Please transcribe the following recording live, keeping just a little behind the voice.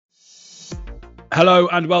Hello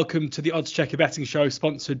and welcome to the Odds Checker Betting Show,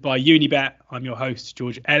 sponsored by Unibet. I'm your host,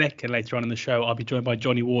 George Ellick, and later on in the show, I'll be joined by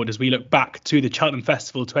Johnny Ward as we look back to the Cheltenham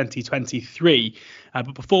Festival 2023.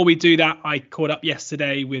 But before we do that, I caught up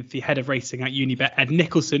yesterday with the head of racing at Unibet, Ed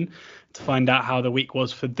Nicholson, to find out how the week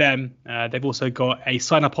was for them. They've also got a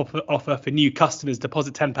sign-up offer for new customers.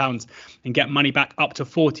 Deposit £10 and get money back up to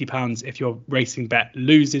 £40 if your racing bet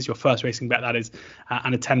loses, your first racing bet that is,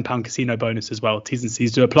 and a £10 casino bonus as well. T's and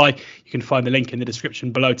C's do apply. You can find the link in the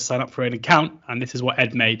description below to sign up for an account, and this is what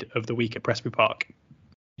Ed made of the week at Presbury Park.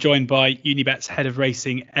 Joined by Unibet's head of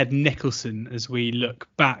racing, Ed Nicholson, as we look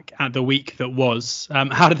back at the week that was.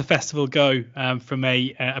 How did the festival go from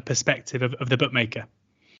a perspective of the bookmaker?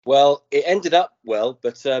 Well, it ended up well,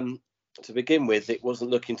 but to begin with, it wasn't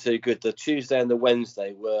looking too good. The Tuesday and the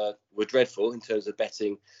Wednesday were dreadful in terms of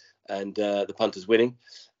betting and the punters winning.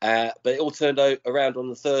 But it all turned around on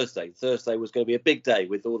the Thursday. Thursday was going to be a big day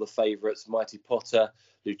with all the favourites, Mighty Potter,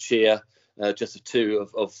 Lucia, just two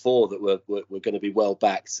of four that were going to be well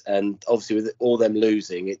backed. And obviously with all them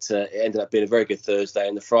losing, it ended up being a very good Thursday.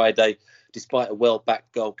 And the Friday, despite a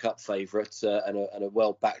well-backed Gold Cup favourite and a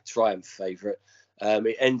well-backed Triumph favourite,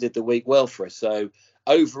 it ended the week well for us. So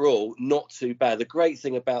overall, not too bad. The great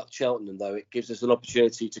thing about Cheltenham, though, it gives us an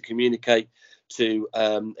opportunity to communicate to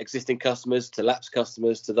existing customers, to lapsed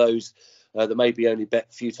customers, to those that maybe only bet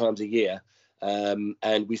a few times a year.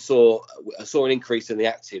 And we saw an increase in the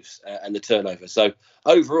actives and the turnover. So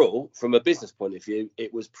overall, from a business point of view,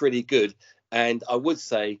 it was pretty good. And I would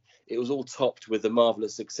say it was all topped with the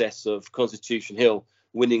marvellous success of Constitution Hill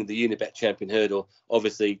winning the Unibet Champion Hurdle.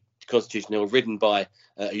 Obviously, Constitution Hill ridden by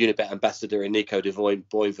a Unibet ambassador in Nico de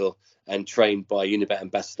Boinville and trained by Unibet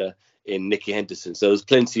ambassador in Nicky Henderson. So there's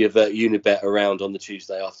plenty of Unibet around on the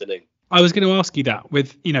Tuesday afternoon. I was going to ask you that,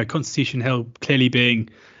 with Constitution Hill clearly being,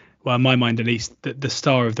 well, in my mind at least, the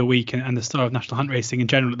star of the week and the star of national hunt racing in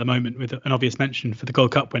general at the moment, with an obvious mention for the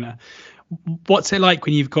Gold Cup winner. What's it like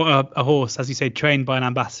when you've got a horse, as you say, trained by an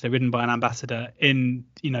ambassador, ridden by an ambassador in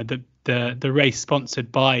the race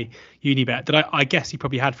sponsored by Unibet that I guess you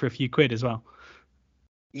probably had for a few quid as well?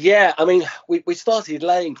 Yeah, I mean, we started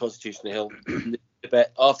laying Constitution Hill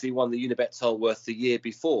after he won the Unibet Tolworth the year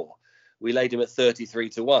before. We laid him at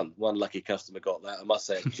 33-1. One lucky customer got that. I must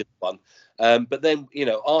say, it's just one. But then,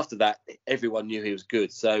 after that, everyone knew he was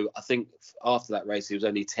good. So I think after that race, he was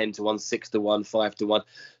only 10-1, 6-1, 5-1.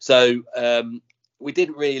 So we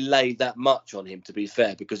didn't really lay that much on him, to be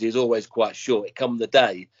fair, because he was always quite short. It come the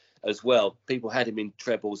day as well. People had him in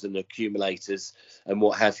trebles and accumulators and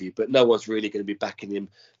what have you, but no one's really going to be backing him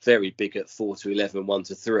very big at 4-11,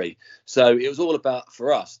 1-3. So it was all about,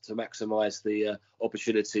 for us, to maximise the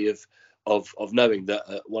opportunity of knowing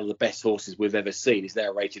that one of the best horses we've ever seen is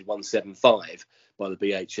now rated 175 by the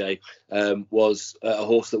BHA, was a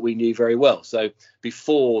horse that we knew very well. So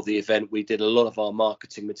before the event, we did a lot of our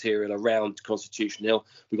marketing material around Constitution Hill.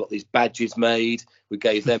 We got these badges made. We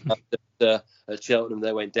gave them at Cheltenham.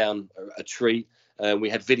 They went down a treat. We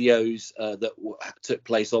had videos that took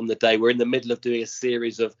place on the day. We're in the middle of doing a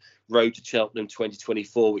series of Road to Cheltenham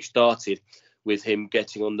 2024, which started with him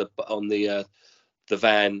getting on the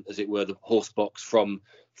van, as it were, the horse box from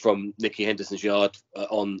Nicky Henderson's yard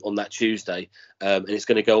on that Tuesday, and it's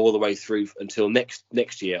going to go all the way through until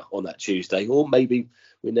next year on that Tuesday, or maybe,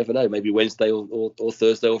 we never know, maybe Wednesday or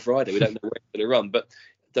Thursday or Friday. We don't know where it's going to run, but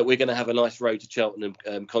that we're going to have a nice Road to Cheltenham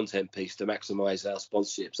content piece to maximise our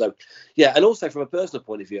sponsorship. So yeah, and also from a personal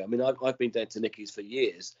point of view, I mean, I've been down to Nicky's for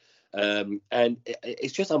years, and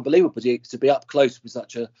it's just unbelievable to be up close with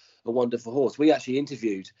such a wonderful horse. We actually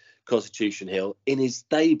interviewed Constitution Hill in his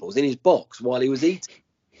stables, in his box, while he was eating.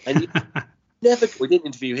 And we didn't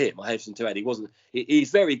interview him. I hasten to add,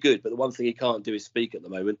 he's very good, but the one thing he can't do is speak at the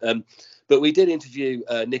moment. But we did interview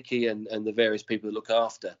Nicky and the various people that look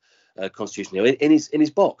after Constitution Hill in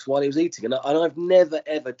his box while he was eating. And I've never,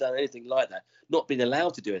 ever done anything like that. Not been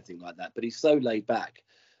allowed to do anything like that, but he's so laid back.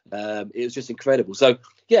 It was just incredible. So,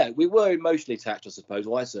 yeah, we were emotionally attached, I suppose.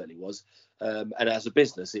 Well, I certainly was. And as a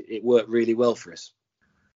business, it worked really well for us.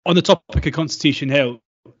 On the topic of Constitution Hill,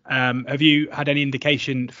 have you had any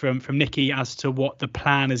indication from Nicky as to what the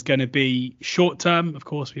plan is going to be short term? Of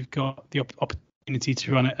course, we've got the opportunity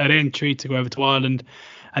to run an entry to go over to Ireland.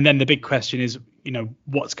 And then the big question is,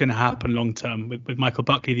 what's going to happen long term with Michael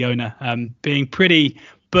Buckley, the owner, being pretty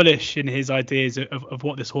bullish in his ideas of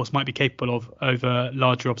what this horse might be capable of over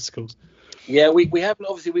larger obstacles. Yeah, we haven't,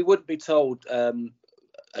 obviously we wouldn't be told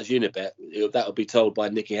as Unibet, that would be told by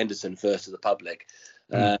Nicky Henderson first to the public.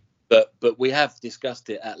 But we have discussed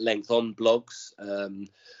it at length on blogs.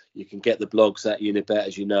 You can get the blogs at Unibet,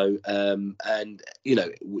 as you know, and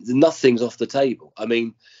nothing's off the table. I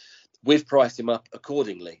mean, we've priced him up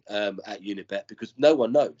accordingly at Unibet because no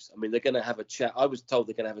one knows. I mean, they're going to have a chat. I was told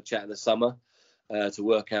they're going to have a chat in the summer to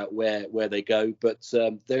work out where they go. But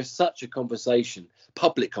there's such a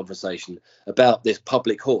public conversation about this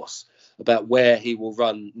public horse, about where he will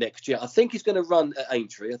run next year. I think he's going to run at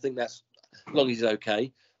Aintree. I think that's, as long as he's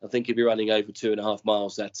okay, I think he'll be running over 2.5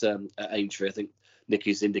 miles at Aintree. I think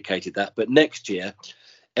Nicky's indicated that. But next year,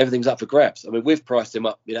 everything's up for grabs. I mean, we've priced him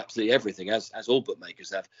up in absolutely everything, as all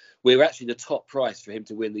bookmakers have. We're actually the top price for him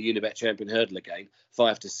to win the Unibet Champion Hurdle again,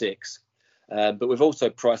 5-6. But we've also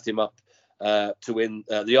priced him up to win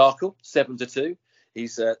the Arkle, 7-2.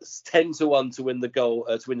 He's 10-1 to win the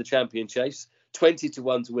to win the Champion Chase,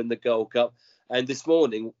 20-1 to win the Gold Cup. And this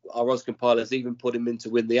morning, our odds compilers even put him in to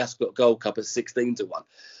win the Ascot Gold Cup at 16-1.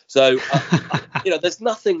 So, there's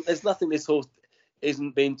nothing this horse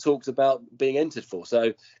isn't being talked about being entered for.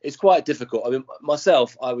 So it's quite difficult. I mean,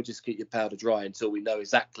 myself, I would just keep your powder dry until we know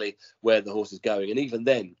exactly where the horse is going. And even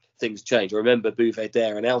then, things change. I remember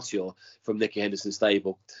Bouvet-Dare and Altior from Nicky Henderson's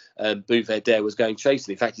stable. Bouvet-Dare was going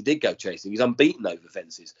chasing. In fact, he did go chasing. He's unbeaten over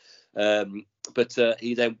fences. But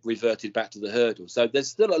he then reverted back to the hurdle. So there's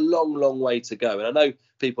still a long, long way to go. And I know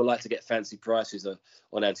people like to get fancy prices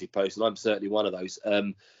on anti-post, and I'm certainly one of those.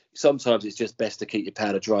 Sometimes it's just best to keep your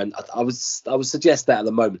powder dry. And I would suggest that at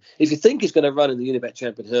the moment. If you think he's going to run in the Unibet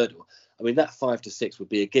Champion Hurdle, I mean, that 5-6 would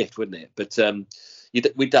be a gift, wouldn't it? But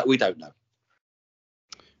we don't know.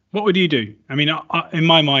 What would you do? I mean, in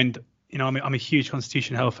my mind, I'm a huge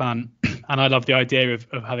Constitution Hill fan, and I love the idea of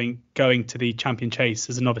going to the Champion Chase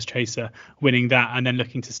as a novice chaser, winning that, and then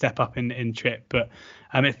looking to step up in trip. But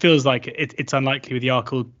it feels like it's unlikely with the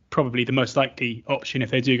Arkle, probably the most likely option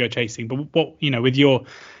if they do go chasing. But what with your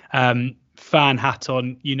fan hat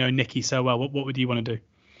on, Nicky so well, what would you want to do?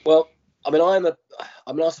 Well, I mean,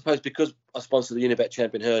 I suppose because I sponsor the Unibet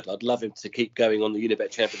Champion Hurdle, I'd love him to keep going on the Unibet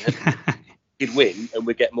Champion Hurdle. He'd win, and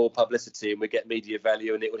we'd get more publicity, and we'd get media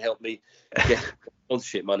value, and it would help me get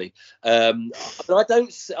sponsorship money. But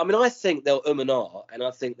I think they'll and ah, and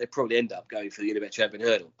I think they probably end up going for the Unibet Champion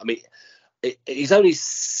Hurdle. I mean, he's only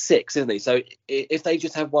 6, isn't he? So if they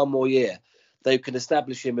just have one more year, they can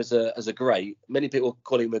establish him as a great. Many people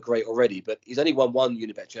call him a great already, but he's only won 1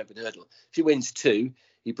 Unibet Champion Hurdle. If he wins 2,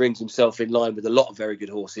 he brings himself in line with a lot of very good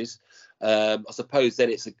horses. I suppose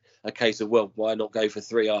then it's a case of, well, why not go for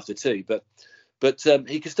 3 after 2? But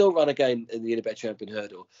he can still run again in the Unibet Champion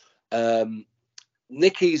Hurdle.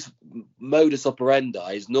 Nicky's modus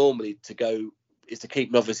operandi is normally to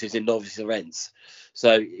keep novices in novice events.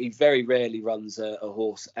 So he very rarely runs a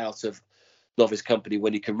horse out of novice company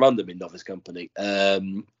when he can run them in novice company.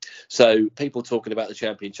 So people talking about the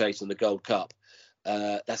Champion Chase and the Gold Cup,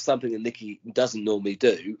 that's something that Nicky doesn't normally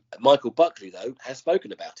do. Michael Buckley, though, has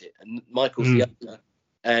spoken about it, and Michael's the owner.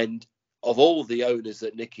 And of all the owners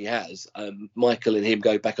that Nicky has, Michael and him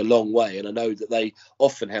go back a long way, and I know that they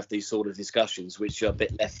often have these sort of discussions which are a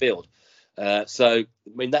bit left field. So,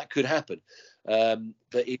 I mean, that could happen.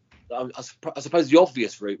 But I suppose the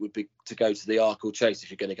obvious route would be to go to the Arkle Chase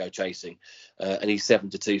if you're going to go chasing, and he's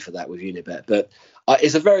 7-2 for that with Unibet. But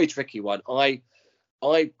it's a very tricky one. I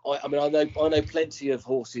mean, I know plenty of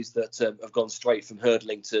horses that have gone straight from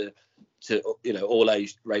hurdling to all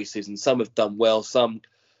age races, and some have done well, some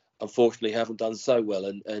unfortunately haven't done so well,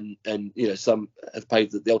 and some have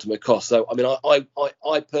paid the ultimate cost. So I mean,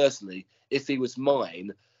 I personally, if he was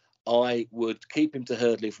mine, I would keep him to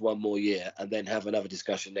hurdling for 1 more year and then have another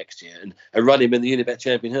discussion next year and run him in the Unibet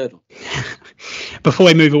Champion Hurdle. Before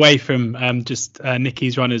we move away from just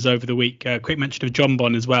Nicky's runners over the week, a quick mention of John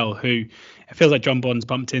Bon as well, who it feels like John Bon's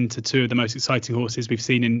bumped into 2 of the most exciting horses we've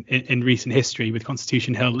seen in recent history, with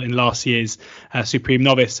Constitution Hill in last year's Supreme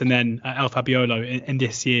Novice, and then El Fabiolo in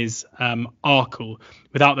this year's Arkle.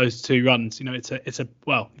 Without those 2 runs, it's a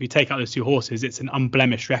well, if you take out those 2 horses, it's an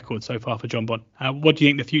unblemished record so far for John Bon. What do you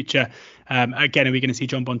think the future? Again, are we going to see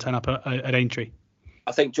John Bon turn up at Aintree?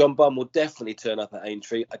 I think John Bon will definitely turn up at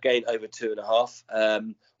Aintree, again over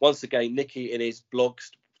 2.5. Once again, Nicky in his blogs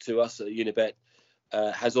to us at Unibet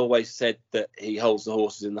has always said that he holds the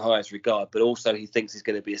horses in the highest regard, but also he thinks he's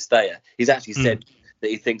going to be a stayer. He's actually said that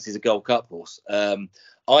he thinks he's a Gold Cup horse.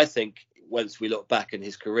 I think once we look back in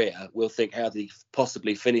his career, we'll think, how did he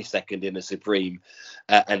possibly finish second in a Supreme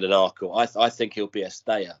and an Arkle? I think he'll be a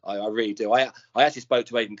stayer. I really do. I actually spoke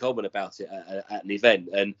to Aidan Coleman about it at an event,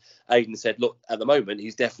 and Aidan said, look, at the moment,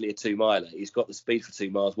 he's definitely a 2-miler. He's got the speed for 2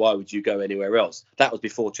 miles. Why would you go anywhere else? That was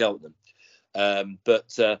before Cheltenham.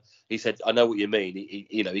 But he said, I know what you mean.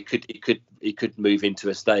 He could move into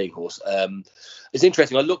a staying horse. It's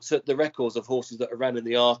interesting. I looked at the records of horses that are ran in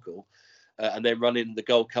the Arkle and then run in the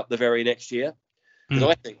Gold Cup the very next year.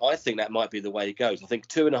 Because I think that might be the way he goes. I think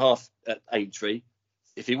 2.5 at Aintree.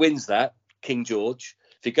 If he wins that, King George.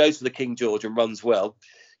 If he goes for the King George and runs well,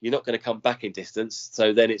 you're not going to come back in distance.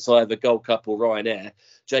 So then it's either Gold Cup or Ryanair.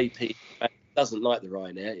 JP doesn't like the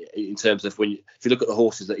Ryanair in terms of if you look at the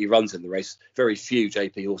horses that he runs in the race, very few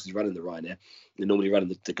JP horses run in the Ryanair. They normally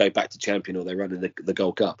run to go back to champion, or they run in the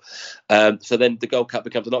Gold Cup. So then the Gold Cup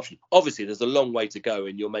becomes an option. Obviously, there's a long way to go,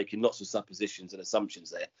 and you're making lots of suppositions and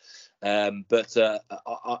assumptions there. But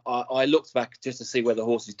I looked back just to see where the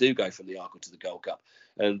horses do go from the Arkle to the Gold Cup.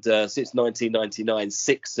 And since 1999,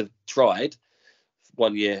 6 have tried.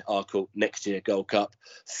 1 year Arkle, next year Gold Cup.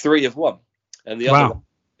 3 have won, and the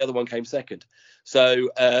other one came second. So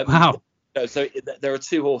so there are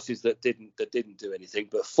 2 horses that didn't do anything,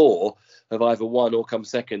 but 4 have either won or come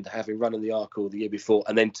second, having run in the Arkle the year before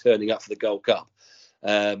and then turning up for the Gold Cup.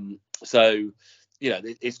 So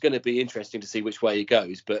it's going to be interesting to see which way he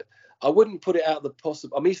goes, but I wouldn't put it out of the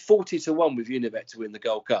possible. I mean, he's 40-1 with Unibet to win the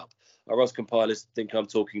Gold Cup. Our odds compilers think I'm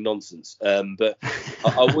talking nonsense, but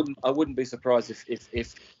I wouldn't be surprised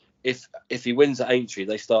if he wins at Aintree,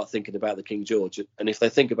 they start thinking about the King George, and if they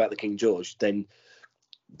think about the King George, then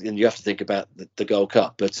you have to think about the Gold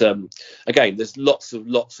Cup. But again, there's lots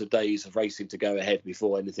of days of racing to go ahead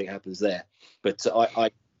before anything happens there. But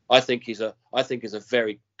I think he's a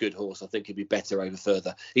very good horse. I think he'd be better over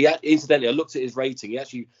further. Incidentally, I looked at his rating. He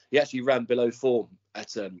actually ran below form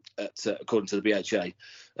at according to the BHA,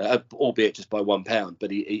 albeit just by £1.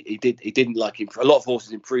 But he didn't like him. A lot of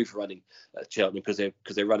horses improve running at Cheltenham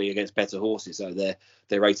because they're running against better horses, so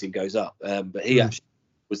their rating goes up. But he actually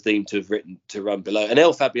was deemed to have run below. And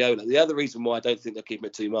El Fabiola, the other reason why I don't think they'll keep him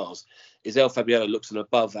at 2 miles is El Fabiola looks an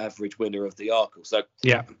above average winner of the Arkle. So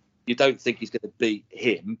you don't think he's going to beat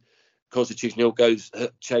him. Constitution Hill goes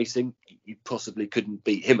chasing, you possibly couldn't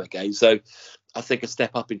beat him again. So I think a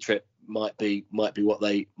step up in trip might be what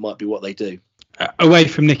they do. Away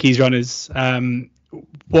from Nicky's runners,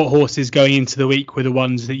 what horses going into the week were the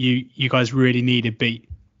ones that you guys really needed beat?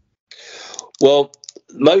 Well,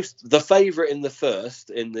 the favourite in the first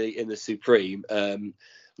in the Supreme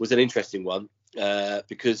was an interesting one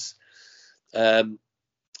because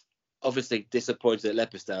obviously disappointed at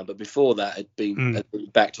Leopardstown, but before that had been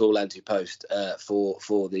back to all anti-post for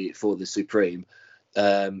the Supreme.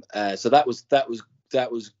 So that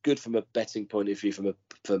was good from a betting point of view,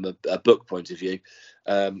 from a book point of view.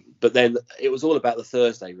 But then it was all about the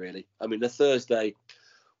Thursday, really. I mean, the Thursday,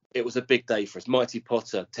 it was a big day for us. Mighty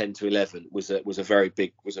Potter 10-11 was a very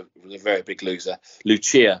big loser.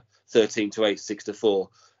 Lucia 13-8,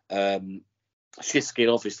 6-4.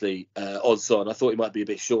 Shiskin obviously odds on. I thought he might be a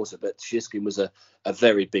bit shorter, but Shiskin was a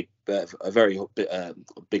very big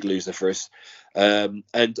loser for us. And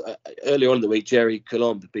earlier on in the week, Jerry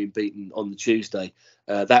Colombe had been beaten on the Tuesday.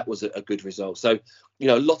 That was a good result. So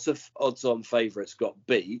lots of odds on favourites got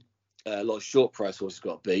beat. A lot of short price horses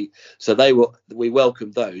got beat. So we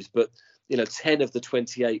welcomed those. But 10 of the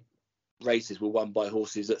 28 races were won by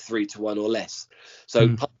horses at 3-1 or less.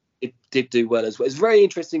 So it did do well as well. It's a very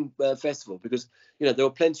interesting festival because there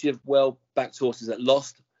were plenty of well-backed horses that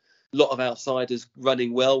lost. A lot of outsiders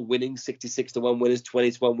running well, winning 66-1 winners,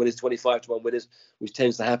 20-1 winners, 25-1 winners, which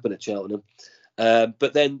tends to happen at Cheltenham.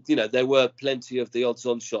 But then there were plenty of the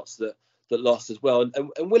odds-on shots that lost as well.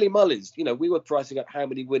 And Willie Mullins, we were pricing up how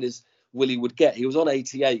many winners Willie would get. He was on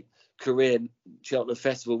 88 career Cheltenham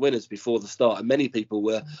Festival winners before the start, and many people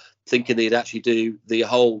were thinking he'd actually do the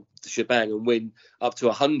whole shebang and win up to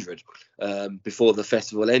 100 before the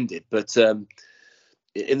festival ended. But in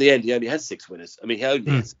the end, he only had 6 winners. I mean, he had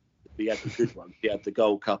the good ones. He had the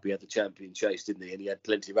Gold Cup, he had the Champion Chase, didn't he? And he had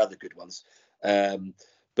plenty of other good ones.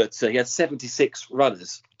 But he had 76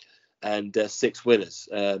 runners and 6 winners.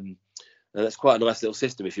 And that's quite a nice little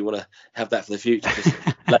system if you want to have that for the future. Just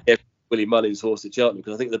like Willie Mullins' horse at Cheltenham,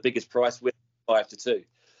 because I think the biggest price win 5-2.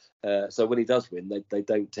 So when he does win, they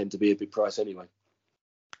don't tend to be a big price anyway.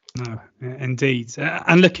 No, indeed.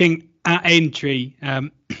 And looking at Aintree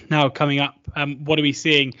now coming up, what are we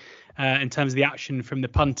seeing in terms of the action from the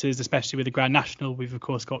punters, especially with the Grand National? We've of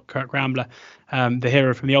course got Kirk Rambler, the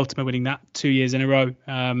hero from the Ultima, winning that 2 years in a row.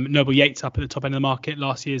 Noble Yates up at the top end of the market,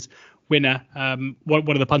 last year's winner. What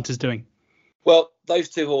are the punters doing? Well, those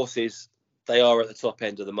 2 horses, they are at the top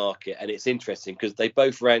end of the market, and it's interesting because they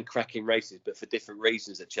both ran cracking races, but for different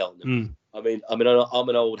reasons at Cheltenham. I mean, I'm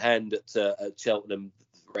an old hand at Cheltenham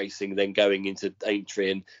racing, then going into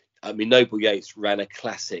Aintree, and I mean, Noble Yates ran a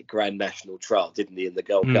classic Grand National trial, didn't he, in the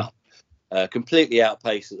Gold Cup? Completely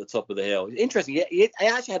outpaced at the top of the hill. Interesting. He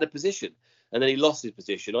actually had a position, and then he lost his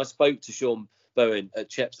position. I spoke to Sean Bowen at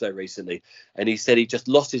Chepstow recently, and he said he just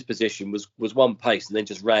lost his position, was one pace, and then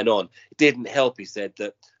just ran on. It didn't help, he said,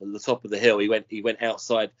 that at the top of the hill he went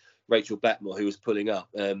outside Rachel Batmore, who was pulling up.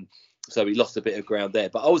 So he lost a bit of ground there.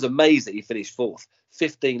 But I was amazed that he finished fourth,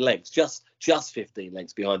 15 lengths, just 15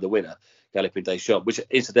 lengths behind the winner, Galloping Des Champs, which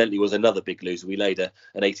incidentally was another big loser. We laid an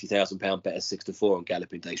 £80,000 bet at 6-4 on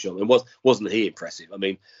Galloping Des Champs. And wasn't he impressive? I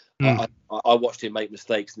mean, I watched him make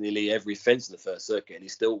mistakes in nearly every fence in the first circuit, and he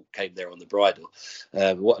still came there on the bridle.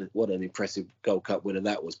 What an impressive Gold Cup winner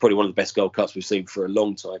that was. Probably one of the best Gold Cups we've seen for a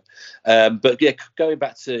long time. But yeah, going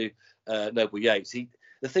back to Noble Yates,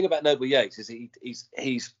 the thing about Noble Yates is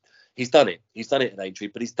he's done it. He's done it at Aintree,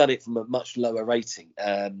 but he's done it from a much lower rating.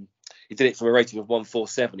 He did it from a rating of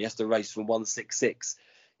 147. He has to race from 166.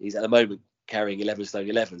 He's at the moment carrying 11 stone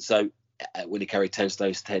 11. So when he carried 10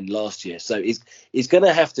 stones 10 last year, so he's going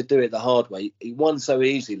to have to do it the hard way. He won so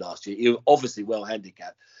easily last year. He was obviously well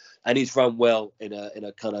handicapped, and he's run well in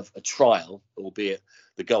a kind of a trial, albeit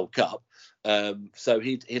the Gold Cup. So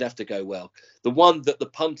he'd have to go well. The one that the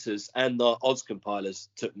punters and the odds compilers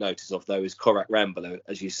took notice of, though, is Korak Rambler,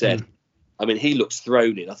 as you said. I mean, he looks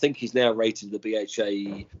thrown in. I think he's now rated the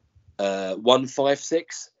BHA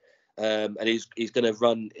 156, and he's going to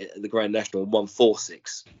run the Grand National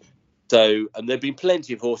 146. So, and there've been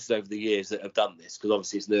plenty of horses over the years that have done this, because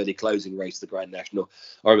obviously it's an early closing race, the Grand National.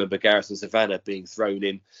 I remember Garrison Savannah being thrown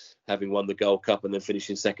in, having won the Gold Cup and then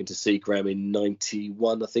finishing second to Seagram in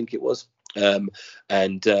 91, I think it was. And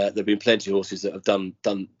there've been plenty of horses that have done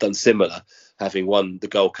similar, having won the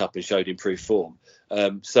Gold Cup and showed improved form.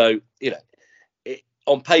 So, you know,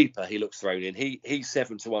 on paper, he looks thrown in. He's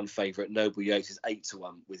 7-1 favourite. Noble Yates is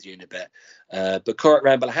 8-1 with Unibet. But Korak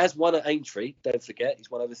Rambler has won at Aintree. Don't forget, he's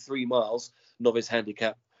won over 3 miles, novice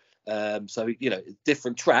handicap. So, you know,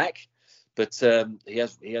 different track, but he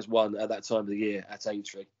has won at that time of the year at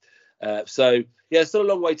Aintree. So, yeah, still a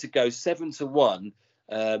long way to go. 7-1.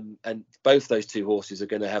 And both those two horses are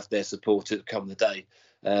going to have their support at come the day.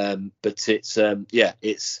 But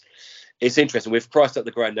it's interesting. We've priced up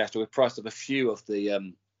the Grand National. We've priced up a few of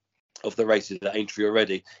the races at Aintree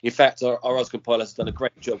already. In fact, our odds compilers have done a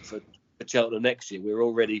great job for Cheltenham next year. We're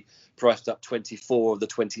already priced up 24 of the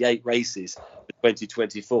 28 races for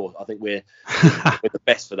 2024. I think we're the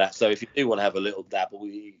best for that. So if you do want to have a little dabble,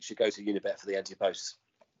 you should go to Unibet for the anti-posts.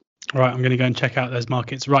 All right, I'm going to go and check out those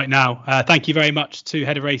markets right now. Thank you very much to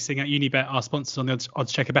Head of Racing at Unibet, our sponsors on the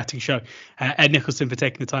Odds Checker Betting Show, Ed Nicholson, for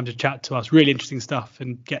taking the time to chat to us. Really interesting stuff,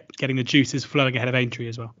 and getting the juices flowing ahead of Aintree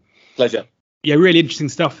as well. Pleasure. Yeah, really interesting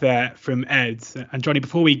stuff there from Ed. And Johnny,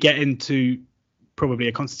 before we get into probably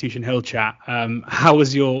a Constitution Hill chat, how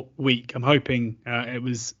was your week? I'm hoping it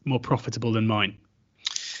was more profitable than mine.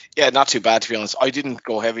 Yeah, not too bad, to be honest. I didn't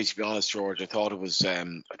go heavy, to be honest, George. I thought it was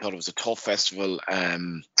a tough festival.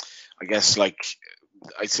 I guess, like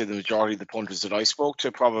I'd say, the majority of the punters that I spoke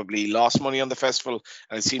to probably lost money on the festival,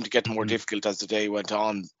 and it seemed to get more difficult as the day went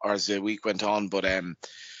on, or as the week went on. But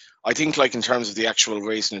I think, like, in terms of the actual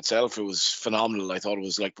racing itself, it was phenomenal. I thought it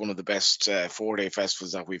was like one of the best 4-day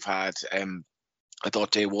festivals that we've had. I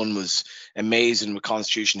thought day one was amazing with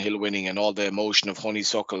Constitution Hill winning and all the emotion of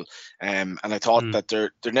Honeysuckle. And I thought that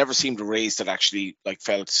there never seemed a race that actually like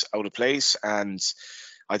felt out of place. And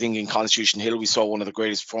I think in Constitution Hill we saw one of the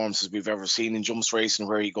greatest performances we've ever seen in jumps racing.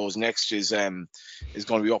 Where he goes next is going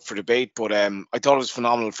to be up for debate. But I thought it was a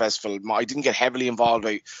phenomenal festival. I didn't get heavily involved.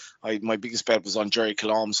 My biggest bet was on Jerry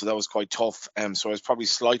Colombe, so that was quite tough. So I was probably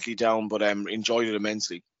slightly down, but enjoyed it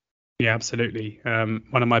immensely. Yeah, absolutely.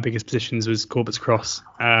 One of my biggest positions was Corbett's Cross,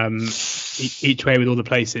 each way with all the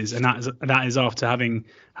places, and that is after having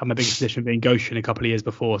had my biggest position being Goshen a couple of years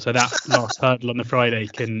before. So that last hurdle on the Friday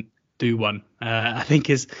can do one. I think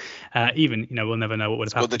is even, you know, we'll never know what would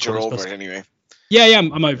have happened. Good that you're over it anyway. Yeah,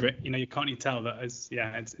 I'm over it. You know, you can't even tell that.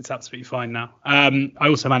 It's absolutely fine now. I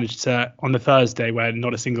also managed to, on the Thursday where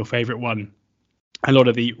not a single favourite won, a lot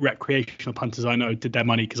of the recreational punters I know did their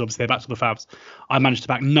money because obviously they backed all the fabs. I managed to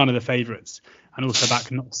back none of the favourites and also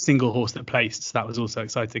back not a single horse that placed. So that was also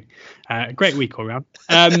exciting. Great week all round.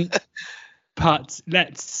 But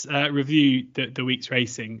let's review the week's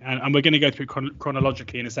racing, and we're going to go through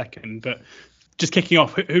chronologically in a second. But just kicking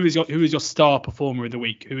off, who is your star performer of the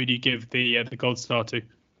week? Who would you give the gold star to?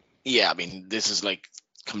 Yeah, I mean, this is like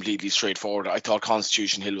completely straightforward. I thought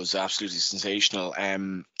Constitution Hill was absolutely sensational.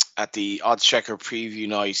 At the Odds Checker preview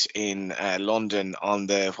night in London on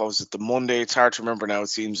the Monday? It's hard to remember now. It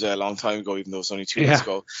seems a long time ago, even though it's only 2 days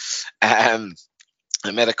ago.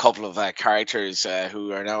 I met a couple of characters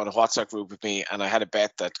who are now in a WhatsApp group with me, and I had a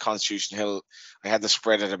bet that Constitution Hill, I had the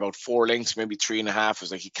spread at about 4 lengths, maybe 3.5. I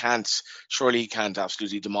was like, surely he can't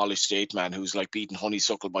absolutely demolish State Man, who's like beating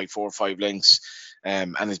Honeysuckle by 4 or 5 lengths,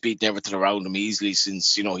 and has beaten everything around him easily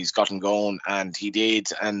since, he's gotten going, and he did.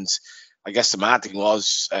 And I guess the mad thing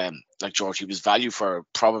was, like George, he was value for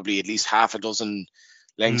probably at least half a dozen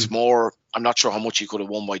lengths more. I'm not sure how much he could have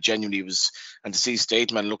won by. Genuinely was, and to see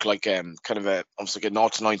Stateman look like kind of almost like a 0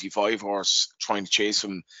 to 95 horse trying to chase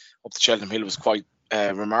him up the Cheltenham Hill was quite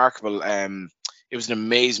remarkable. It was an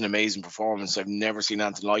amazing performance. I've never seen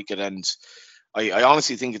anything like it, and I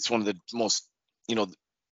honestly think it's one of the most,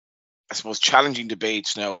 I suppose, challenging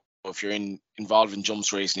debates now. If you're involved in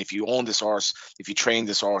jumps racing, if you own this horse, if you train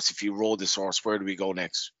this horse, if you rode this horse, where do we go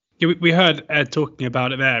next? Yeah, we heard Ed talking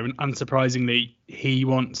about it there, and unsurprisingly, he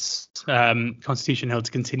wants Constitution Hill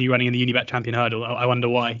to continue running in the Unibet Champion Hurdle. I wonder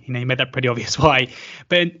why. He made that pretty obvious why.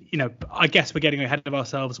 But I guess we're getting ahead of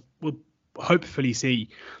ourselves. We'll hopefully see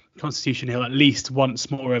Constitution Hill at least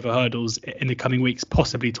once more over hurdles in the coming weeks,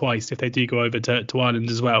 possibly twice if they do go over to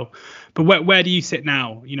Ireland as well. But where do you sit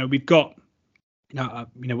now? We've got. What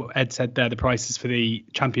Ed said there, the prices for the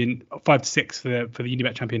champion 5 to 6 for the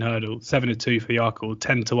Unibet Champion Hurdle, 7 to 2 for the Arkle,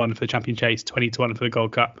 10 to 1 for the Champion Chase, 20 to 1 for the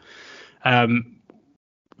Gold Cup.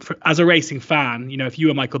 As a racing fan, if you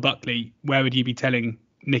were Michael Buckley, where would you be telling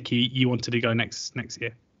Nicky you wanted to go next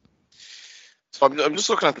year? So I'm just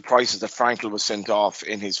looking at the prices that Frankel was sent off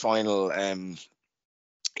in his final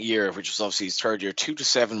year, which was obviously his third year: 2 to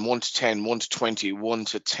 7, 1 to 10, 1 to 20, 1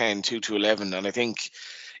 to 10, 2 to 11, and I think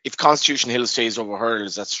if Constitution Hill stays over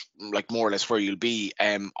hurdles, that's like more or less where you'll be.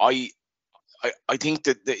 I think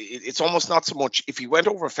that it's almost not so much if he went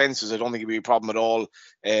over fences. I don't think it'd be a problem at all.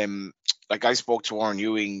 Like I spoke to Warren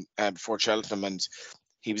Ewing before Cheltenham, and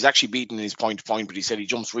he was actually beaten in his point to point, but he said he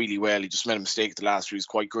jumps really well. He just made a mistake at the last, where he was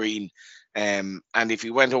quite green. And if he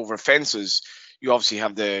went over fences, you obviously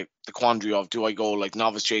have the quandary of, do I go like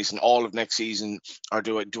novice chasing all of next season, or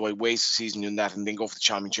do I waste the season in that and then go for the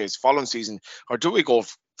champion chase the following season, or do we go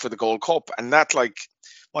for the Gold Cup? And that, like,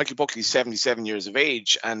 Michael Buckley's 77 years of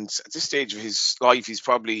age, and at this stage of his life, he's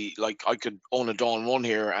probably like, I could own a Dawn 1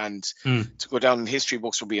 here, and to go down in history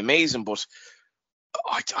books would be amazing. But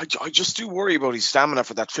I just do worry about his stamina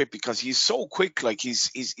for that trip, because he's so quick. Like he's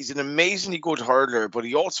an amazingly good hurler, but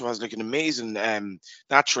he also has like an amazing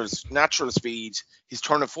natural speed. His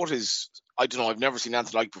turn of foot is, I don't know, I've never seen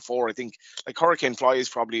anything like before. I think like Hurricane Fly is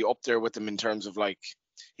probably up there with him in terms of like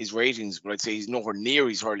his ratings, but I'd say he's nowhere near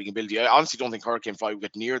his hurling ability. I honestly don't think Hurricane Fly will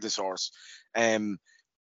get near this horse.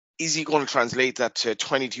 Is he going to translate that to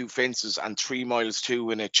 22 fences and 3 miles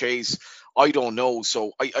too in a chase? I don't know.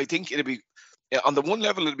 So I think it'll be, on the one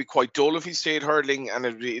level, it'd be quite dull if he stayed hurling, and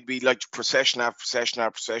it'd be like procession after procession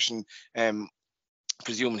after procession,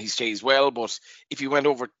 presuming he stays well. But if he went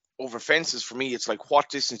over fences, for me, it's like, what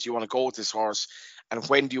distance do you want to go with this horse, and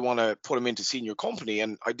when do you want to put him into senior company?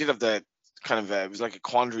 And I did have the kind of, it was like a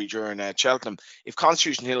quandary during Cheltenham. If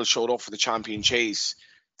Constitution Hill showed up for the champion chase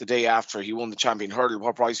the day after he won the champion hurdle,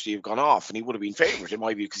 what price would he have gone off? And he would have been favourite in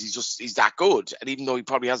my view, because he's that good. And even though he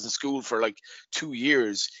probably hasn't schooled for like 2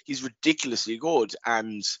 years, he's ridiculously good.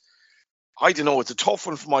 And I don't know, it's a tough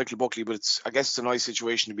one for Michael Buckley, but I guess it's a nice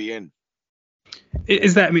situation to be in.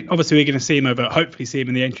 Is that, I mean, obviously we're going to see him hopefully see him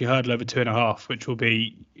in the entry hurdle over 2.5, which will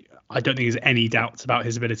be, I don't think there's any doubts about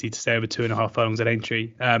his ability to stay over 2.5 furlongs at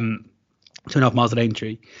entry, 2.5 miles at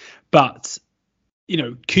entry. But,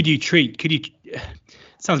 could you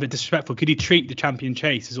sounds a bit disrespectful, could you treat the champion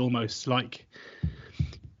chase as almost like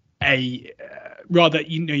a rather,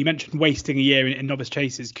 you mentioned wasting a year in novice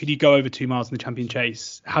chases. Could you go over 2 miles in the champion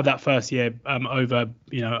chase, have that first year over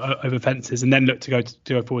fences, and then look to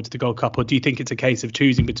go forward to the Gold Cup? Or do you think it's a case of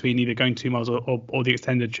choosing between either going 2 miles or the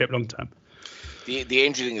extended trip long term? The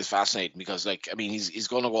injury thing is fascinating, because he's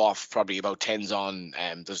going to go off probably about 10s on.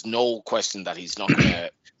 There's no question that he's not going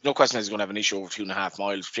to. No question that he's going to have an issue over 2.5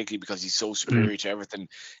 miles, particularly because he's so superior to everything.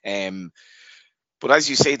 But as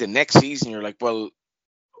you say, the next season you're like, well,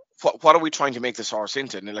 what are we trying to make this horse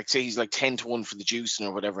into? And like, say he's like 10 to 1 for the juicing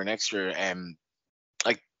or whatever next year.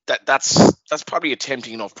 Like that's probably a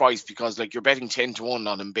tempting enough price, because like you're betting 10 to 1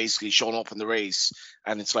 on him basically showing up in the race,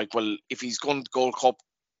 and it's like, well, if he's going to Gold Cup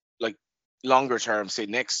like longer term, say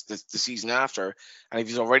the season after, and if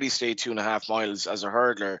he's already stayed 2.5 miles as a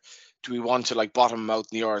hurdler, do we want to like bottom him out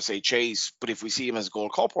in the RSA chase? But if we see him as a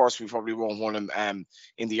Gold Cup horse, we probably won't want him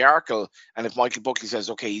in the Arkle. And if Michael Buckley says,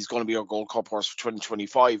 okay, he's going to be our Gold Cup horse for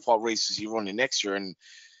 2025, what race is he running next year? And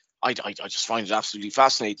I just find it absolutely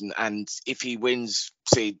fascinating. And if he wins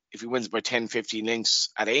by 10, 15 lengths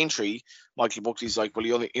at Aintree, Michael Buckley's like,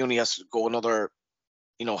 well, he only has to go another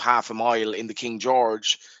half a mile in the King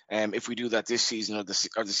George. If we do that this season or the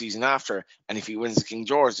season after, and if he wins the King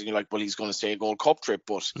George, then you're like, well, he's going to stay a Gold Cup trip.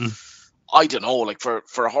 But I don't know, like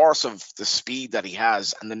for a horse of the speed that he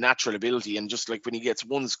has and the natural ability, and just like when he gets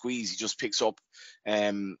one squeeze, he just picks up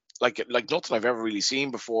like nothing I've ever really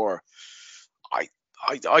seen before.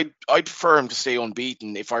 I'd prefer him to stay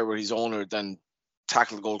unbeaten if I were his owner than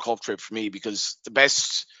tackle the Gold Cup trip for me, because the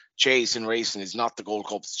best chase in racing is not the Gold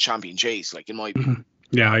Cup, it's the Champion Chase, like in my opinion.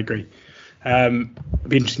 Yeah, I agree. It'll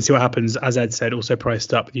be interesting to see what happens. As Ed said, also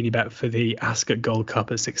priced up with Unibet for the Ascot Gold Cup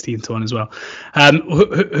at 16-1 as well.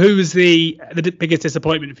 Who was the biggest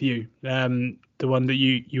disappointment for you? The one that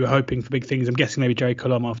you were hoping for big things? I'm guessing maybe Jerry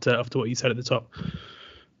Colomb after what you said at the top.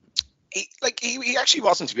 He actually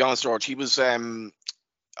wasn't, to be honest, George. He was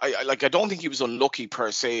I don't think he was unlucky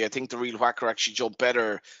per se. I think the real whacker actually jumped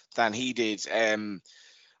better than he did.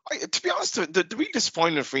 To be honest, the real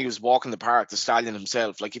disappointment for me was Walking the Park, the stallion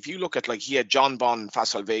himself. Like if you look at, like, he had John Bond and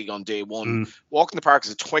Facile Vega on day one. Walking the Park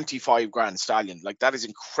is a 25 grand stallion. Like that is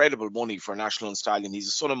incredible money for a national stallion. He's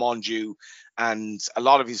a son of Monju, and a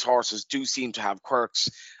lot of his horses do seem to have quirks.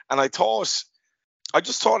 And I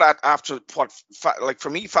just thought that after for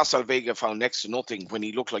me, Facile Vega found next to nothing when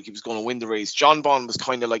he looked like he was going to win the race. John Bond was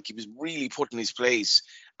kind of like he was really put in his place.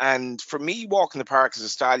 And for me, Walking the Park as a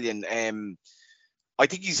stallion, I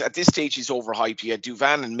think at this stage he's overhyped. He had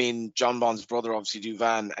Duvan and Min, John Bond's brother, obviously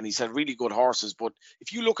Duvan, and he's had really good horses. But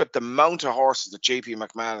if you look at the amount of horses that JP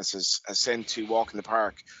McManus has sent to Walking the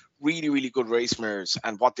Park, really, really good race mares,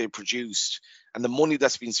 and what they produced and the money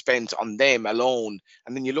that's been spent on them alone,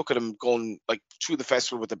 and then you look at him going like through the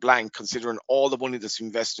festival with a blank, considering all the money that's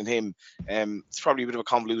invested in him. It's probably a bit of a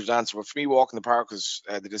convoluted answer, but for me, Walking the Park was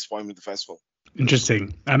the disappointment of the festival.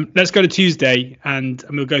 Interesting. Let's go to Tuesday, and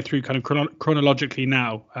we'll go through kind of chronologically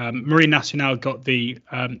now. Marine Nationale got the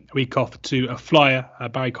week off to a flyer.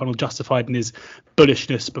 Barry Connell justified in his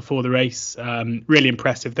bullishness before the race. Really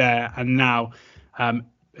impressive there. And now,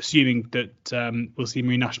 assuming that we'll see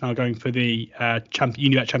Marine Nationale going for the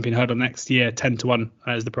Unibet Champion Hurdle next year, 10-1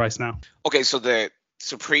 is the price now. Okay, so the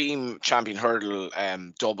Supreme Champion Hurdle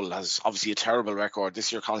double has obviously a terrible record.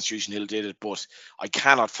 This year Constitution Hill did it, but I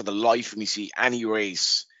cannot for the life of me see any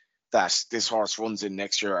race that this horse runs in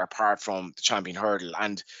next year apart from the Champion Hurdle.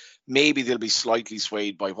 And maybe they'll be slightly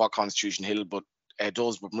swayed by what Constitution Hill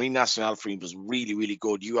does, but Marine Nationale for him was really, really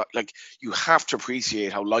good. You have to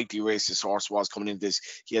appreciate how lightly raced this horse was coming into this.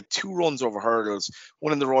 He had 2 runs over hurdles,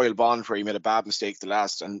 one in the Royal Bond where he made a bad mistake the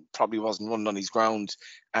last and probably wasn't running on his ground.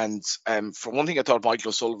 And for one thing, I thought Michael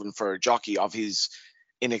O'Sullivan, for a jockey of his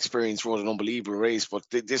inexperience, rode an unbelievable race. But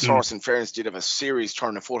this horse, in fairness, did have a serious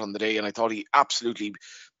turn of foot on the day, and I thought he absolutely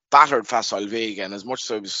battered Facile Vega. And as much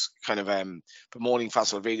as I was kind of bemoaning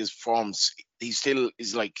Facile Vega's performance, he still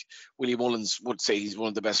is, like Willie Mullins would say, he's one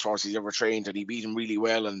of the best horses he's ever trained, and he beat him really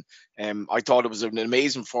well. And I thought it was an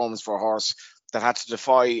amazing performance for a horse that had to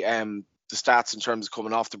defy the stats in terms of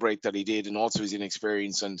coming off the break that he did, and also his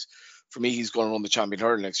inexperience. And for me, he's going to run the Champion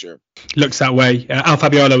Hurdle next year. Looks that way. Al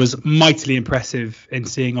Fabiolo was mightily impressive in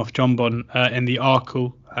seeing off John Bon in the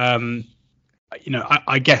Arkle.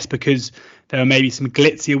 I guess because there are maybe some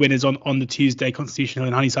glitzier winners on the Tuesday, Constitution Hill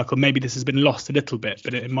and Honeysuckle. Maybe this has been lost a little bit,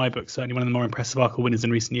 but in my book, certainly one of the more impressive Arkle winners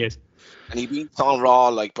in recent years. And he beat Son Ra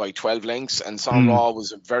like by 12 lengths, and Son Ra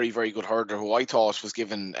was a very, very good hurdler who I thought was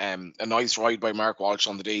given a nice ride by Mark Walsh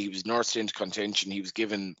on the day. He was nursed into contention. He was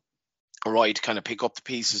given a ride to kind of pick up the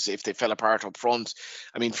pieces if they fell apart up front.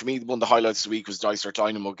 I mean, for me, one of the highlights of the week was Dicer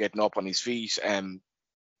Dynamo getting up on his feet.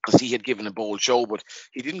 Because he had given a bold show, but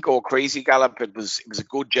he didn't go a crazy gallop. It was a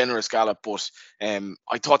good, generous gallop. But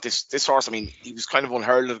I thought this horse, I mean, he was kind of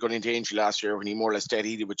unheralded going into Aintree last year when he more or less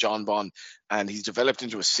dead-heated with John Bond, and he's developed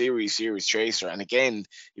into a serious chaser. And again,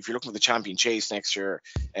 if you're looking for the Champion Chase next year,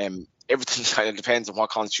 everything kind of depends on what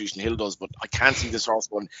Constitution Hill does. But I can't see this horse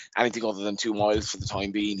going anything other than 2 miles for the time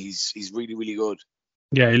being. He's really, really good.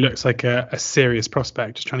 Yeah, he looks like a serious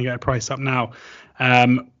prospect. Just trying to get a price up now.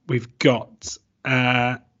 We've got.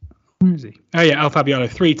 Where is he? Oh yeah, Al Fabiolo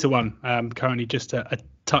 3-1. Currently just a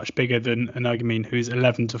touch bigger than Anagamine, who's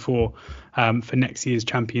 11-4 for next year's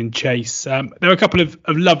Champion Chase. There were a couple of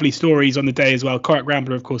lovely stories on the day as well. Corach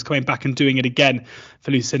Rambler, of course, coming back and doing it again for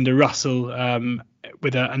Lucinda Russell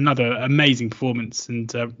with another amazing performance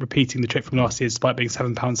and repeating the trip from last year despite being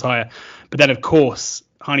 £7 higher. But then, of course,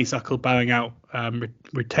 Honeysuckle bowing out,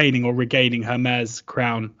 retaining or regaining her mare's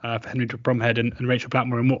crown for Henry Bromhead and Rachel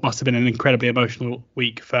Blackmore in what must have been an incredibly emotional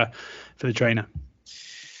week for the trainer.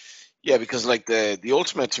 Yeah, because like the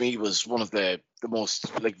Ultimate to me was one of the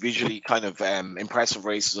most like visually kind of impressive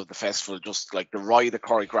races of the festival. Just like the ride that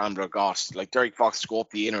Corey Grambler got, like Derek Fox to go up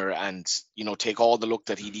the inner and take all the look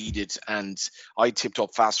that he needed. And I tipped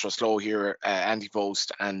up fast or slow here,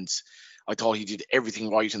 anti-post, and I thought he did everything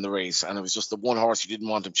right in the race. And it was just the one horse you didn't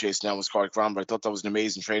want him chasing down was Corey Grambler. I thought that was an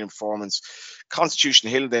amazing training performance. Constitution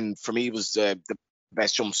Hill then for me was the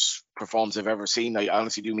best jumps performance I've ever seen. I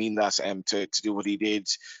honestly do mean that. To do what he did,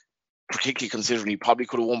 particularly considering he probably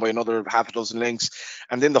could have won by another half a dozen lengths.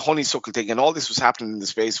 And then the honeysuckle thing, and all this was happening in the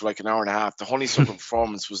space of like an hour and a half. The honeysuckle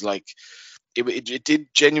performance was like, it did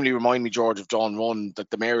genuinely remind me, George, of Dawn Run, that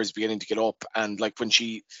the mare is beginning to get up. And like when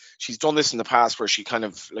she's done this in the past where she kind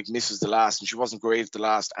of like misses the last, and she wasn't great at the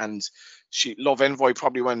last, and Love Envoy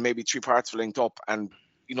probably went maybe 3 parts of a length up, and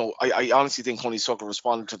I honestly think Honeysuckle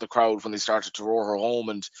responded to the crowd when they started to roar her home,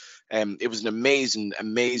 and it was an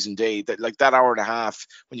amazing day. That hour and a half,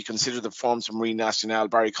 when you consider the performance of Marine Nationale,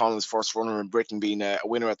 Barry Collins, first runner in Britain, being a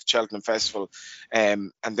winner at the Cheltenham Festival,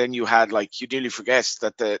 and then you had you nearly forget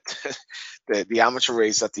that the amateur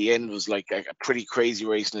race at the end was like a pretty crazy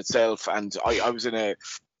race in itself, and I was in a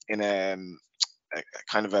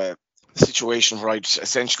kind of a situation where I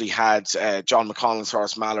essentially had John McConnell's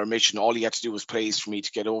horse Malheur Mission. All he had to do was place for me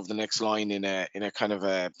to get over the next line in a kind of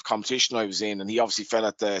a competition I was in, and he obviously fell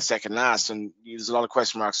at the second last, and there's a lot of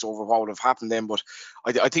question marks over what would have happened then. But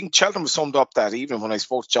I think Cheltenham summed up that evening when I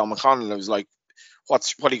spoke to John McConnell. I was like,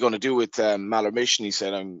 what are you going to do with Malheur Mission? He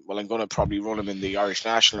said, I'm going to probably run him in the Irish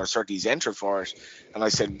National, or certainly he's entered for it. And I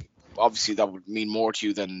said, obviously that would mean more to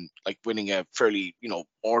you than like winning a fairly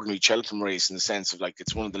ordinary Cheltenham race, in the sense of like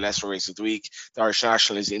it's one of the lesser races of the week. The Irish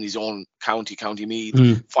National is in his own county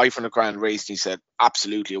Meath, 500 grand race. And he said,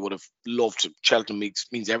 absolutely, I would have loved to. Cheltenham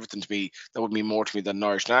means everything to me. That would mean more to me than an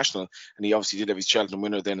Irish National. And he obviously did have his Cheltenham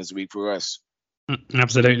winner then as the week progressed.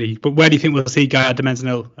 Absolutely. But where do you think we'll see Gaillard de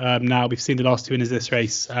Mesnil now? We've seen the last 2 winners of this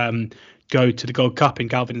race go to the Gold Cup in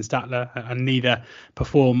Galvin and Statler, and neither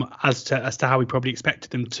perform as to how we probably expected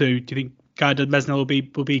them to. Do you think Gaillard de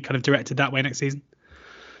Mesnil will be kind of directed that way next season?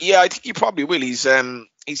 Yeah, I think he probably will. He's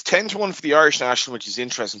 10-1 for the Irish National, which is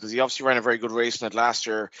interesting because he obviously ran a very good race in it last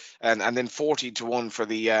year, and then 40-1 for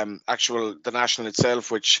the the National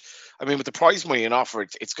itself. Which, I mean, with the prize money and offer,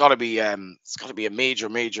 it's got to be a major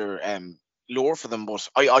lure for them. But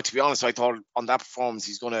I to be honest, I thought on that performance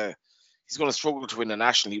he's gonna struggle to win the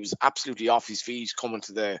National. He was absolutely off his feet coming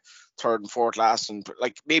to the 3rd and 4th last, and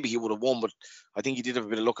like maybe he would have won, but I think he did have a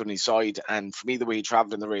bit of luck on his side. And for me, the way he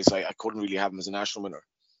travelled in the race, I couldn't really have him as a national winner.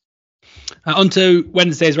 On to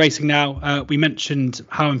Wednesday's racing now. We mentioned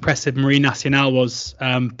how impressive Marine Nationale was,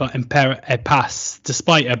 but Impaire et Passe,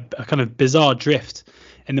 despite a kind of bizarre drift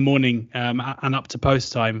in the morning and up to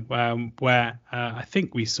post time, where I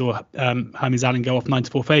think we saw Hermes Allen go off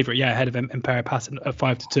 9-4 favourite, ahead of Impaire et Passe at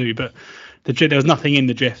 5-2. But there was nothing in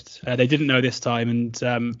the drift. They didn't know this time, and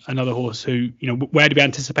another horse who, where do we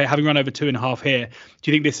anticipate having run over 2.5 here?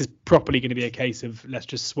 Do you think this is properly going to be a case of let's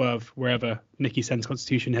just swerve wherever Nicky sends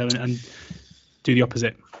Constitution Hill and do the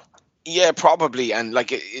opposite? Yeah, probably. And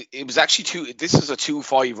like it was actually this is a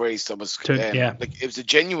 2-5 race that was like it was a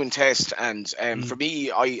genuine test. And for me,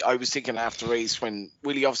 I was thinking after the race when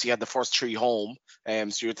Willie obviously had the first 3 home,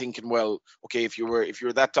 so you're thinking, well, okay, if you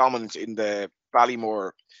were that dominant in the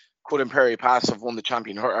Ballymore, could Impaire et Passe have won the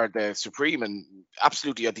champion or the Supreme? And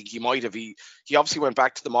absolutely, I think he might have. He obviously went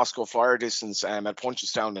back to the Moscow Flyer distance at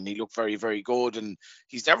Punchestown, and he looked very, very good. And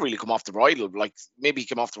he's never really come off the bridle. Like maybe he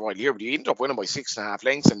came off the bridle here, but he ended up winning by 6.5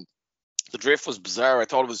 lengths. And the drift was bizarre. I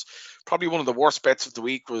thought it was probably one of the worst bets of the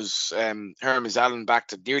week was Hermes Allen back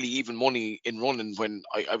to nearly even money in running, when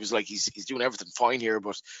I was like, he's doing everything fine here,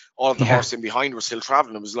 but all of the horses in behind were still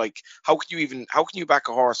traveling. It was like, how can you back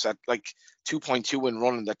a horse at like 2.2 in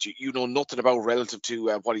running that you know nothing about relative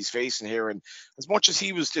to what he's facing here? And as much as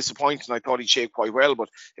he was disappointing, I thought he shaped quite well. But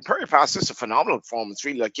Impaire et Passe is a phenomenal performance,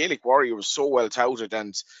 really. Like Gaelic Warrior was so well touted,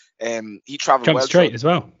 and he travelled well. Jumped straight as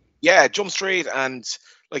well. Yeah, jumped straight, and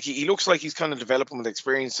like he looks like he's kind of developing with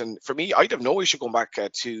experience. And for me, I'd have no issue going back to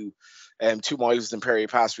 2 miles in Impaire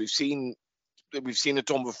et Passe. We've seen it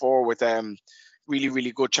done before with really,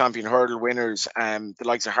 really good champion hurdle winners, the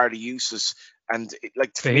likes of Hardy Eustace, and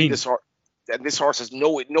for me, this horse has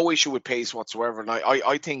no issue with pace whatsoever. And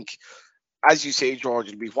I think, as you say, George,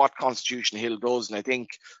 it'll be what Constitution Hill does, and I think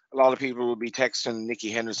a lot of people will be texting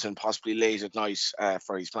Nicky Henderson possibly late at night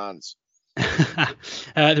for his plans.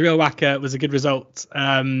 The Real Whacker was a good result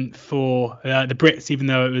for the Brits, even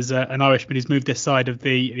though it was an Irishman who's moved this side of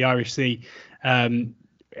the Irish Sea,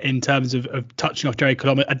 in terms of touching off Jerry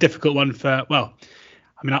Colombo. A difficult one for, well,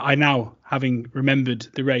 I mean, I now having remembered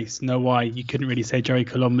the race, know why you couldn't really say Jerry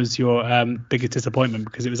Colomb was your biggest disappointment,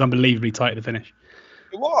 because it was unbelievably tight at the finish.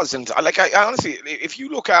 It was, and I honestly, if you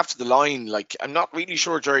look after the line, like, I'm not really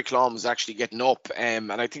sure Jerry Colomb was actually getting up,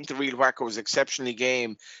 and I think the real whacker was exceptionally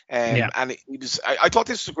game, and he was. I thought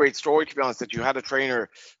this was a great story, to be honest, that you had a trainer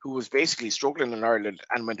who was basically struggling in Ireland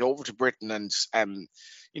and went over to Britain, and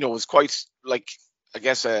was quite, like, I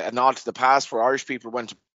guess a nod to the past where Irish people went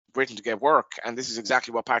to Britain to get work, and this is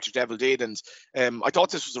exactly what Patrick Devil did. And I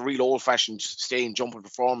thought this was a real old-fashioned staying jumping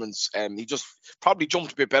performance. He just probably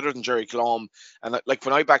jumped a bit better than Jerry Colomb, and like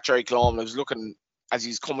when I backed Jerry Colomb, I was looking as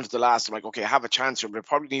he's coming to the last, I'm like, okay, I have a chance here, but I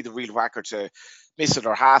probably need the real whacker to miss it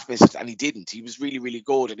or half miss it, and he didn't. He was really, really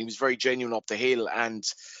good, and he was very genuine up the hill. And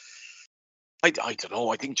I don't know.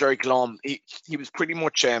 I think Jerry Colomb, he was pretty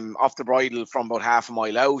much off the bridle from about half a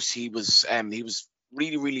mile out. He was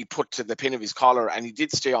really, really put to the pin of his collar, and he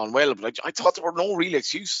did stay on well. But I thought there were no real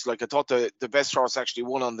excuses. Like, I thought the best horse actually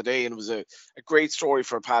won on the day, and it was a great story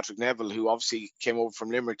for Patrick Neville, who obviously came over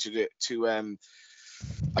from Limerick to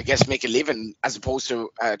I guess make a living, as opposed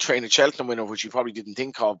to train a Cheltenham winner, which you probably didn't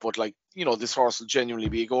think of. But this horse will genuinely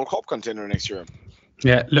be a Gold Cup contender next year.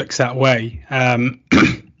 Yeah, it looks that way.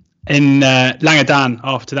 In Langadan,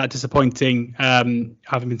 after that disappointing,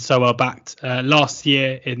 having been so well backed last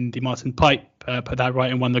year in the Martin Pipe, put that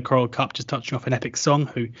right and won the Coral Cup, just touching off an epic song,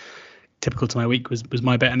 who, typical to my week, was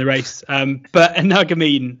my bet in the race. But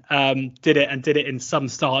Nagamine did it in some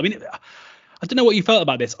style. I mean, I don't know what you felt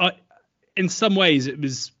about this. In some ways, it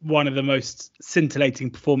was one of the most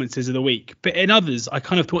scintillating performances of the week. But in others, I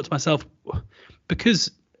kind of thought to myself,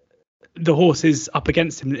 because the horses up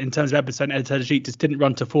against him in terms of Ebbsfleet and Etageet just didn't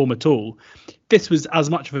run to form at all, this was as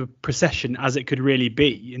much of a procession as it could really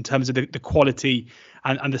be in terms of the quality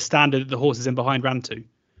and the standard that the horses in behind ran to.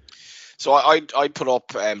 So I put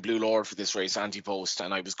up Blue Lord for this race, anti-post,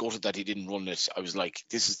 and I was gutted that he didn't run it. I was like,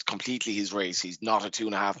 this is completely his race. He's not a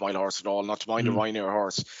 2.5 mile horse at all, not to mind a Ryanair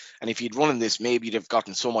horse. And if he'd run in this, maybe you'd have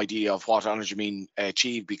gotten some idea of what Nagamine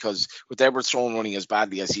achieved, because with Edward Stone running as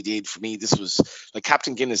badly as he did, for me, this was like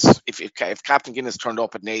Captain Guinness. If Captain Guinness turned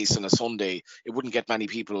up at Naas on a Sunday, it wouldn't get many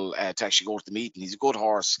people to actually go to the meeting. He's a good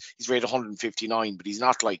horse. He's rated 159, but he's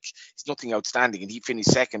nothing outstanding. And he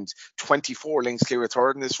finished second, 24 lengths clear of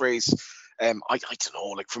third in this race. I don't know.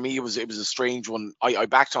 Like, for me, it was a strange one. I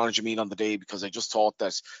backed Nagamine on the day because I just thought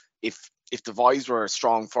that if the vibes were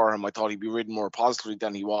strong for him, I thought he'd be ridden more positively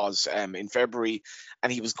than he was in February.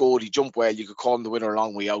 And he was good. He jumped well. You could call him the winner a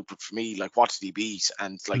long way out. But for me, like, what did he beat?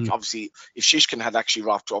 And obviously, if Shishkin had actually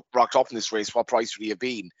rocked up in this race, what price would he have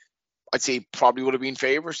been? I'd say probably would have been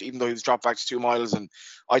favourite, even though he was dropped back to 2 miles. And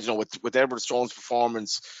I don't know, with Edward Stone's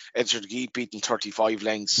performance, Etageet beating 35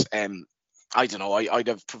 lengths, I don't know. I'd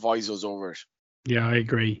have provisos over it. Yeah, I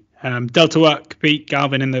agree. Delta Work beat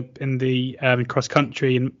Galvin in the cross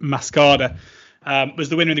country, and Mascada was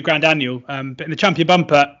the winner in the Grand Annual. But in the Champion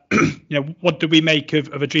Bumper, what do we make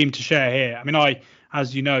of a dream to share here? I mean,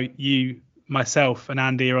 as you know, you, myself, and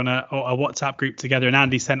Andy are on a WhatsApp group together, and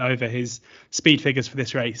Andy sent over his speed figures for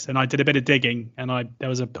this race, and I did a bit of digging, and there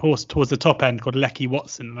was a horse towards the top end called Lecky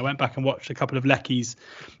Watson, and I went back and watched a couple of Lecky's.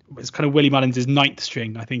 It was kind of Willie Mullins' 9th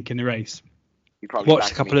string, I think, in the race. You probably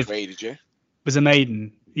watched a couple of. Did you? Was a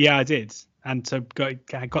maiden. Yeah, I did, and so got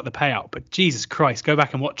the payout. But Jesus Christ, go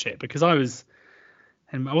back and watch it, because I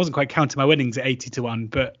wasn't quite counting my winnings at 80-1,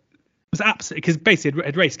 but it was absolutely, because basically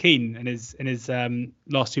had raced Keen in his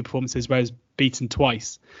last 2 performances, where he was beaten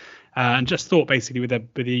twice, and just thought basically with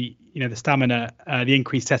the stamina, the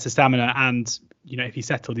increased test of stamina, and if he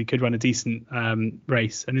settled, he could run a decent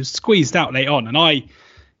race, and it was squeezed out late on, and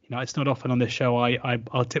it's not often on this show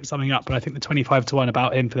I'll tip something up, but I think the 25-1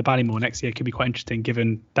 about him for the Ballymore next year could be quite interesting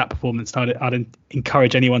given that performance. I'd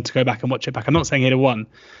encourage anyone to go back and watch it back. I'm not saying he'd have won,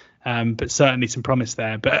 but certainly some promise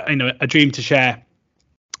there. But a dream to share.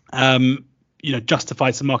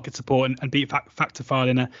 Justified some market support and beat Factifile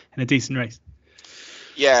in a decent race.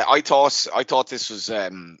 Yeah, I thought this was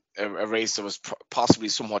a race that was possibly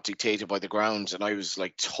somewhat dictated by the ground, and I was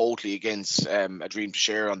like totally against a dream to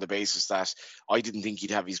share on the basis that I didn't think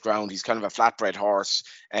he'd have his ground. He's kind of a flatbred horse,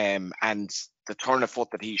 and the turn of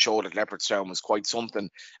foot that he showed at Leopardstown was quite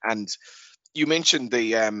something. And you mentioned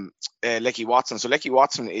the Lecky Watson. So Lecky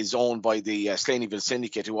Watson is owned by the Slaneyville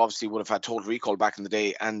Syndicate, who obviously would have had Total Recall back in the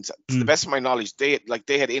day. And to the best of my knowledge, they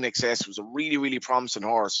had In Excess, was a really, really promising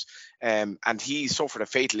horse. And he suffered a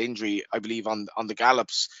fatal injury, I believe, on the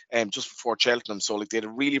gallops just before Cheltenham. So they had a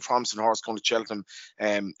really promising horse going to Cheltenham,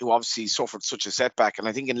 who obviously suffered such a setback. And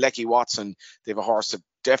I think in Lecky Watson, they have a horse that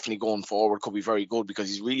definitely going forward could be very good, because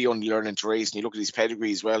he's really only learning to race. And you look at his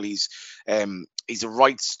pedigree as well. He's a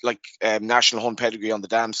right national hunt pedigree on the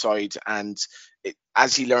dam side, and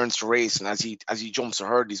as he learns to race and as he jumps a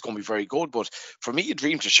hurdle, he's going to be very good. But for me, a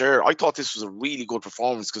dream to share. I thought this was a really good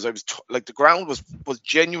performance, because I was the ground was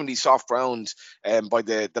genuinely soft ground by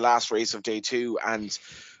the last race of day 2, and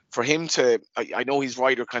for him to, I know his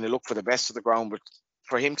rider kind of looked for the best of the ground, but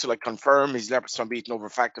for him to confirm his Leopardstown beating over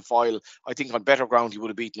Factor File, I think on better ground he would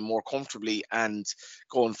have beaten him more comfortably. And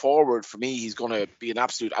going forward, for me, he's going to be an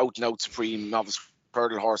absolute out and out supreme novice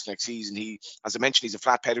hurdle horse next season. He, as I mentioned, he's a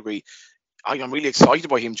flat pedigree. I'm really excited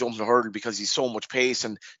by him jumping a hurdle, because he's so much pace.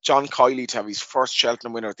 And John Kiley to have his first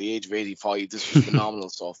Cheltenham winner at the age of 85, this was phenomenal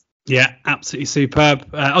stuff. Yeah, absolutely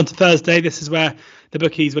superb. On to Thursday. This is where the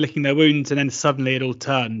bookies were licking their wounds, and then suddenly it all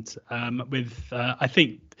turned with, I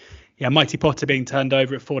think, Mighty Potter being turned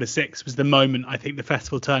over at 4-6 was the moment I think the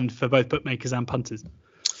festival turned for both bookmakers and punters.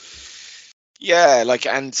 Yeah,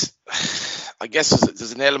 and I guess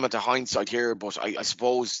there's an element of hindsight here, but I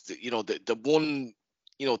suppose the one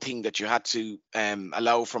thing that you had to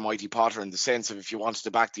allow for Mighty Potter, in the sense of if you wanted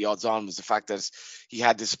to back the odds on, was the fact that he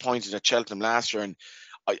had disappointed at Cheltenham last year. And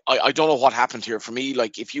I don't know what happened here. For me,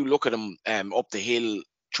 if you look at him up the hill,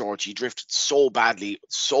 George, he drifted so badly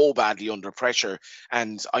under pressure.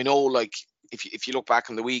 And I know, if you look back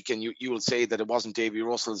on the week, and you will say that it wasn't Davy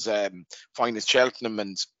Russell's finest Cheltenham,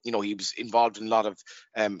 and he was involved in a lot of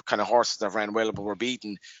kind of horses that ran well but were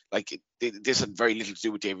beaten. This had very little to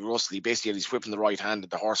do with Davy Russell. He basically had his whip in the right hand,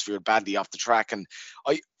 and the horse veered badly off the track. And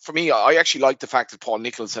I actually like the fact that Paul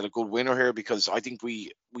Nicholls had a good winner here, because I think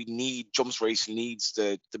we need, jumps racing needs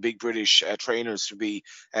the big British trainers to be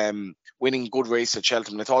winning good races at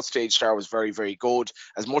Cheltenham. And I thought Stage Star was very, very good.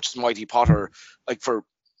 As much as Mighty Potter, for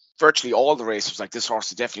virtually all the races, this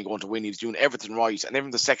horse is definitely going to win. He was doing everything right, and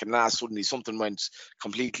even the second last, suddenly something went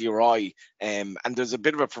completely awry. And there's a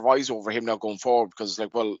bit of a proviso over him now going forward, because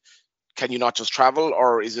can you not just travel,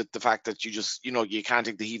 or is it the fact that you just you can't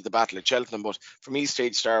take the heat of the battle at Cheltenham? But for me,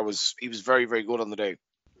 Stage Star was very, very good on the day.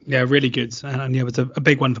 Yeah, really good. And it was a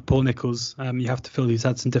big one for Paul Nicholls. You have to feel he's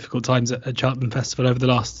had some difficult times at Cheltenham Festival over the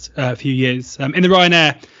last few years. In the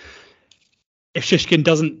Ryanair, if Shishkin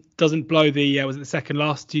doesn't blow the was it the second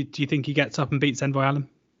last, do you think he gets up and beats Envoy Allen?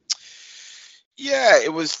 Yeah,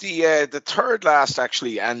 it was the third last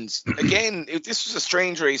actually, and again, this was a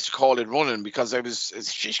strange race to call it running, because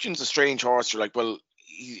Shishkin's a strange horse.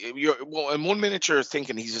 You're in 1 minute you're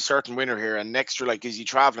thinking he's a certain winner here, and next you're is he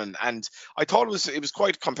traveling? And I thought it was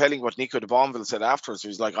quite compelling what Nico de Bonville said afterwards. He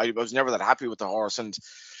was I was never that happy with the horse, and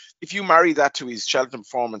if you marry that to his Cheltenham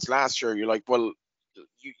performance last year, you're well,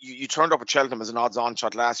 you turned up at Cheltenham as an odds-on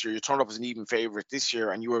shot last year. You turned up as an even favourite this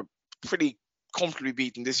year, and you were pretty comfortably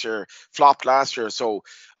beaten this year, flopped last year. So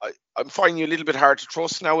I'm finding you a little bit hard to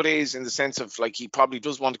trust nowadays, in the sense of he probably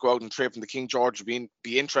does want to go out and trip, and the King George would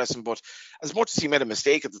be interesting. But as much as he made a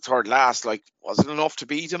mistake at the third last, was it enough to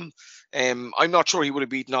beat him? I'm not sure he would have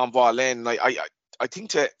beaten Envoy Allen. I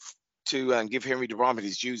think to give Henry de Bromhead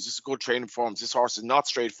his dues, this is a good training performance. This horse is not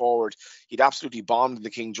straightforward. He'd absolutely bombed in the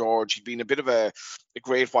King George. He'd been a bit of a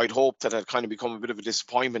great white hope that had kind of become a bit of a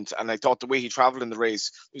disappointment. And I thought the way he travelled in the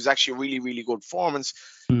race, it was actually a really, really good performance.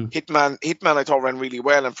 Hitman I thought ran really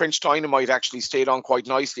well, and French Dynamite actually stayed on quite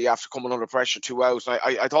nicely after coming under pressure 2 out.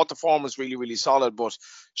 I thought the form was really, really solid, but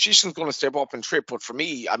Shishkin's going to step up and trip. But for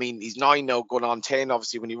me, he's 9 now, going on 10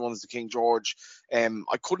 obviously when he runs the King George.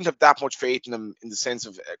 I couldn't have that much faith in him, in the sense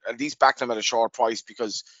of at least backing him at a short price,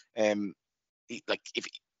 because if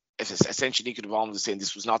essentially Nico de Bonville was saying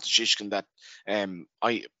this was not the Shishkin that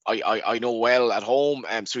I know well at home,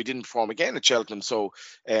 so he didn't perform again at Cheltenham. So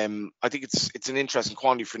I think it's an interesting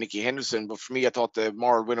quantity for Nicky Henderson, but for me, I thought the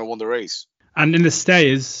moral winner won the race. And in the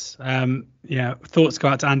stayers, thoughts go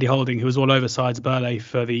out to Andy Holding, who was all over Sides Burley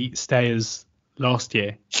for the stayers last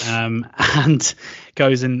year, and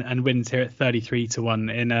goes and wins here at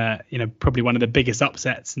 33-1 in probably one of the biggest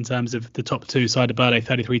upsets in terms of the top two. Side of Burley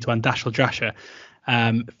 33-1, Dashel Drasher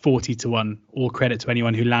 40-1. All credit to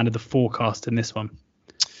anyone who landed the forecast in this one.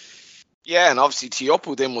 Yeah, and obviously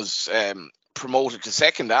Tiopu then was promoted to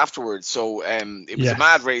second afterwards, so it was a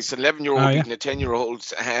mad race. An 11-year-old beating a 10-year-old.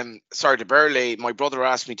 Sorry to Burley, my brother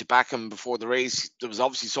asked me to back him before the race. There was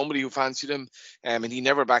obviously somebody who fancied him, and he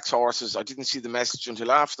never backs horses. I didn't see the message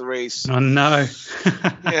until after the race. Oh no.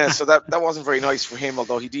 Yeah, so that wasn't very nice for him,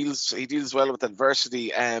 although he deals well with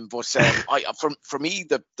adversity. But for me,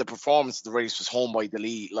 the performance of the race was home by the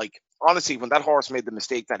lead. Honestly, when that horse made the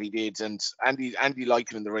mistake that he did, and Andy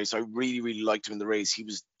liked him in the race, I really, really liked him in the race. He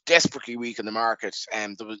was desperately weak in the market,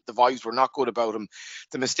 and the vibes were not good about him.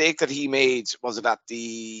 The mistake that he made was that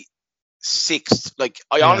sixth. Like,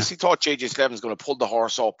 I honestly thought JJ Slevin was going to pull the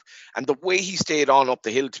horse up, and the way he stayed on up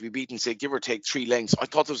the hill to be beaten, say, give or take 3 lengths, I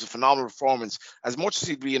thought it was a phenomenal performance. As much as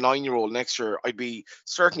he'd be a 9-year-old next year, I'd be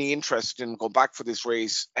certainly interested in going back for this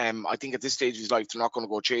race. I think at this stage of his life, they're not going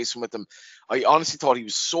to go chasing with him. I honestly thought he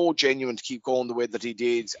was so genuine to keep going the way that he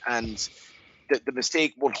did, and the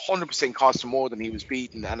mistake 100% cost him more than he was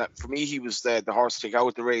beaten. And for me, he was the horse to take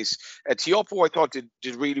out the race. Tiopo, I thought,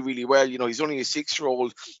 did really, really well. You know, he's only a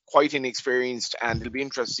 6-year-old, quite inexperienced, and it'll be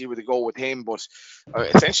interesting to see where they go with him. But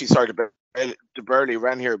essentially, sorry to barely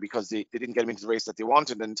ran here because they didn't get him into the race that they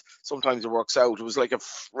wanted. And sometimes it works out. It was like a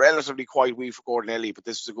relatively quiet week for Gordon Elliott, but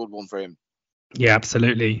this was a good one for him. Yeah,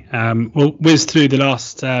 absolutely. We'll whiz through the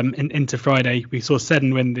last into Friday. We saw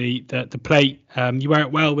Seddon win the plate. You wear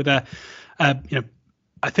it well with a.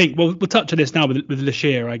 I think we'll touch on this now with Le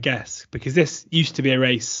Chir, I guess, because this used to be a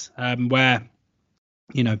race where,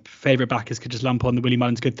 favourite backers could just lump on the Willie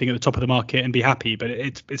Mullins good thing at the top of the market and be happy. But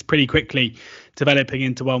it's pretty quickly developing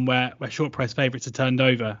into one where short price favourites are turned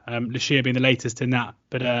over. Le Chir being the latest in that,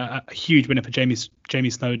 but a huge winner for Jamie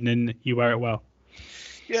Snowden, and you wear it well.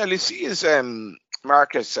 Yeah, Le Chir's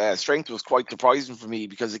market strength was quite surprising for me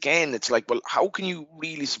because, again, it's like, well, how can you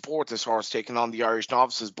really support this horse taking on the Irish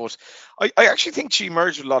novices? But I actually think she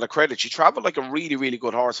emerged with a lot of credit. She travelled like a really, really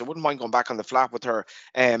good horse. I wouldn't mind going back on the flat with her.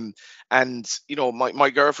 And, my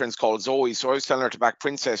girlfriend's called Zoe, so I was telling her to back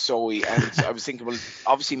Princess Zoe. And I was thinking, well,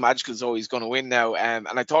 obviously Magical Zoe is going to win now. And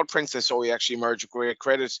I thought Princess Zoe actually emerged with great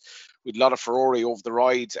credit, with a lot of furore over the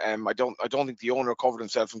ride. I don't think the owner covered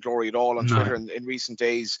himself in glory at all on Twitter in recent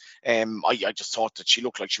days. I just thought that she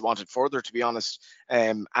looked like she wanted further, to be honest.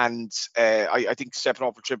 I think stepping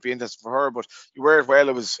up a trip be interesting for her. But you were it well.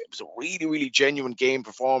 It was a really, really genuine game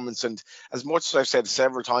performance. And as much as I've said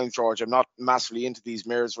several times, George, I'm not massively into these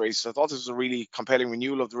mares races. I thought this was a really compelling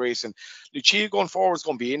renewal of the race. And Le Chir going forward is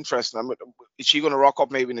going to be interesting. Is she going to rock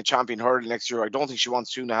up maybe in a champion hurdle next year? I don't think she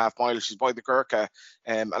wants 2.5 miles. She's by the Gurkha.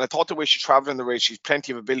 And I thought the way she travelled in the race, she's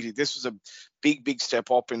plenty of ability. This was a big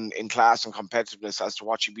step up in class and competitiveness as to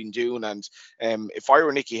what she'd been doing. And if I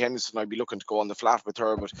were Nicky Henderson, I'd be looking to go on the flat with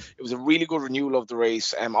her. But it was a really good renewal of the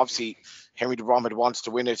race. Obviously, Henry de Brom had wanted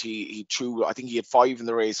to win it. He threw, I think he had 5 in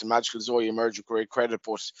the race, and Magical Zoe emerged with great credit.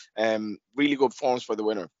 But really good performance for the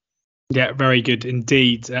winner. Yeah, very good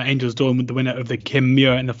indeed. Angel's Dawn with the winner of the Kim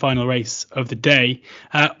Muir in the final race of the day.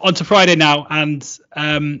 On to Friday now, and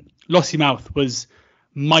Lossiemouth was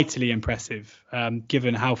mightily impressive,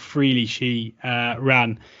 given how freely she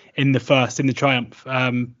ran in the Triumph,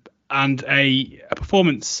 and a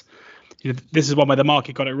performance. This is one where the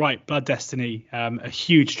market got it right. Blood Destiny, a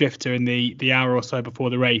huge drifter in the hour or so before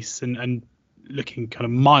the race, and looking kind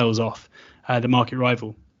of miles off the market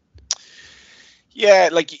rival. Yeah,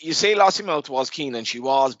 like you say, Lossiemouth was keen, and she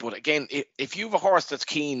was. But again, if you have a horse that's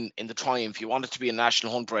keen in the Triumph, you want it to be a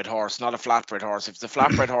national hunt-bred horse, not a flat-bred horse. If it's a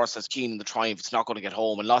flat-bred horse that's keen in the Triumph, it's not going to get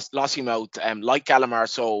home. And Lossiemouth, like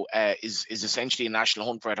Gallimar, is essentially a national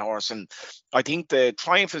hunt-bred horse. And I think the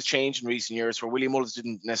Triumph has changed in recent years, where Willie Mullins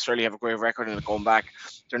didn't necessarily have a great record in it going back.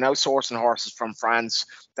 They're now sourcing horses from France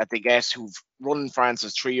that they get who've run in France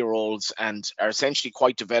as 3-year-olds and are essentially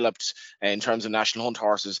quite developed in terms of national hunt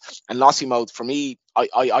horses. And Lossiemouth, for me,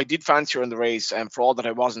 I did fancy her in the race, and for all that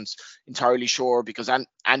I wasn't entirely sure, because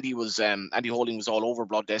Andy Holding was all over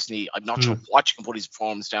Blood Destiny. I'm not sure what you can put his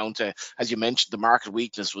performance down to. As you mentioned, the market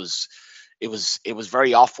weakness was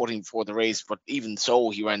very off-putting before the race, but even so,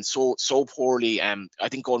 he ran so poorly. I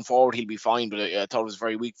think going forward he'll be fine, but I thought it was a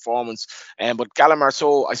very weak performance. But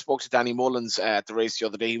Gallimar, I spoke to Danny Mullins at the race the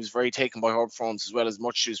other day. He was very taken by her performance, as well as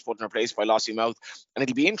much she was put in her place by Lossiemouth. And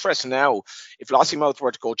it'll be interesting now if Lossiemouth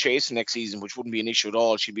were to go chasing next season, which wouldn't be an issue at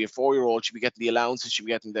all. She'd be a 4-year-old. She'd be getting the allowances. She'd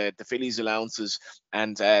be getting the fillies allowances,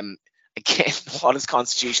 and again, what is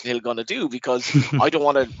Constitution Hill going to do? Because I don't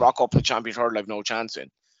want to rock up the champion hurdle I've no chance in.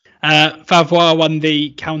 Favois won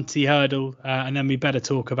the county hurdle, and then we better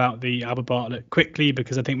talk about the Albert Bartlett quickly,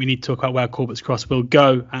 because I think we need to talk about where Corbett's Cross will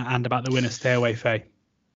go and about the winner, Stay Away Faye.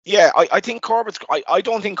 Yeah, I think I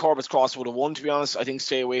don't think Corbett's Cross would have won, to be honest. I think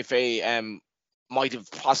Stay Away Faye might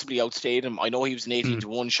have possibly outstayed him. I know he was an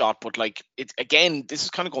 18-1 shot, but this is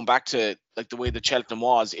kind of going back to like the way that Cheltenham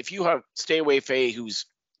was. If you have Stay Away Faye, who's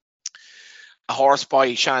a horse by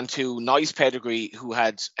Shantou, nice pedigree, who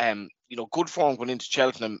had good form going into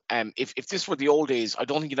Cheltenham. If this were the old days, I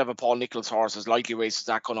don't think you'd have a Paul Nicholls horse as likely races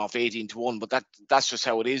that gone off 18-1, but that's just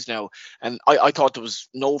how it is now. And I thought there was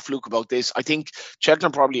no fluke about this. I think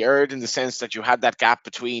Cheltenham probably erred in the sense that you had that gap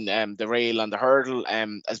between the rail and the hurdle.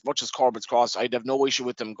 As much as Corbett's Cross, I'd have no issue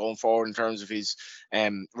with them going forward in terms of his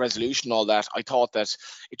resolution and all that. I thought that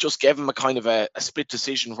it just gave him a kind of a split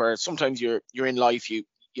decision, where sometimes you're in life,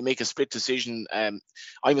 you make a split decision. I'm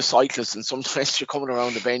a cyclist, and sometimes you're coming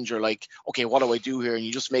around the bend, you're like, okay, what do I do here? And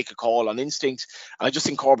you just make a call on instinct. And I just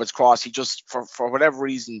think Corbett's Cross, he just, for whatever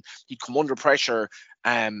reason, he'd come under pressure.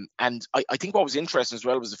 And I think what was interesting as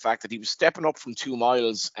well was the fact that he was stepping up from 2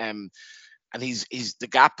 miles. And he's the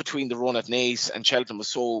gap between the run at Naas and Cheltenham was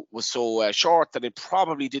so short that it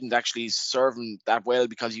probably didn't actually serve him that well,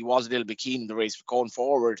 because he was a little bit keen in the race. But going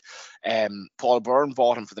forward, Paul Byrne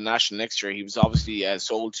bought him for the National next year. He was obviously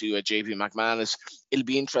sold to JP McManus. It'll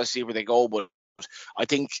be interesting to see where they go, but I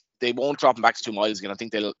think they won't drop him back to 2 miles again. I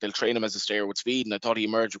think they'll train him as a stayer with speed, and I thought he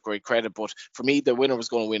emerged with great credit. But for me, the winner was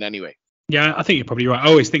going to win anyway. Yeah, I think you're probably right. I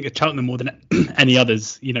always think of Cheltenham more than any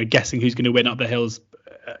others. Guessing who's going to win up the hills.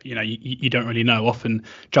 You don't really know. Often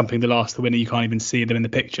jumping the last, the winner, you can't even see them in the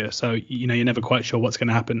picture. So, you're never quite sure what's going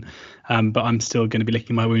to happen. But I'm still going to be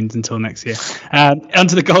licking my wounds until next year.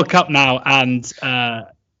 Onto the Gold Cup now. And,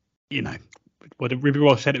 Ruby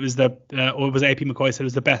Walsh said it was or was it AP McCoy said it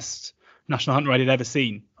was the best national hunt ride he'd ever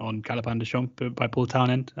seen on Galopin des Champs by Paul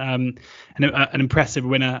Townend. An impressive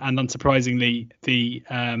winner, and unsurprisingly, the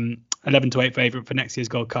 11-8 favourite for next year's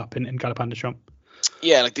Gold Cup in Galopin des Champs.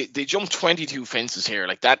 Yeah, like they jumped 22 fences here.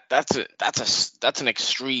 Like that's an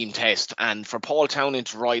extreme test. And for Paul Townend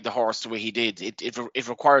to ride the horse the way he did, it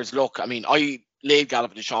requires luck. I mean, I laid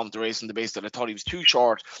Galopin des Champs the race on the basis that I thought he was too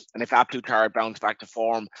short, and if Aplutard bounced back to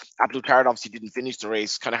form, Aplutard obviously didn't finish the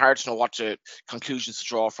race. Kind of hard to know what conclusions to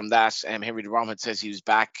draw from that. Henry de Bromhead says he was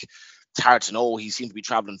back. It's hard to know. He seemed to be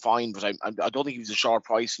travelling fine, but I don't think he was a short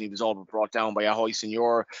price, and he was all but brought down by Ahoy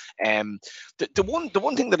Senior. The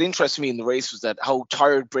one thing that interested me in the race was that how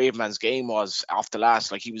tired Brave Man's Game was off the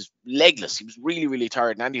last. Like, he was legless. He was really, really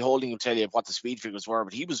tired. And Andy Holding will tell you what the speed figures were,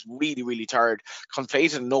 but he was really, really tired.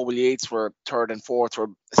 Conflated and Noble Yates were third and fourth, were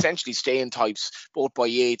essentially staying types, both by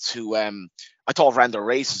Yates, who I thought ran their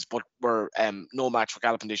races, but were no match for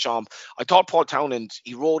Galopin des Champs. I thought Paul Townend,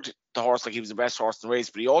 he rode the horse like he was the best horse in the race,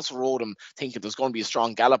 but he also rode him thinking there's going to be a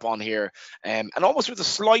strong gallop on here, and almost with a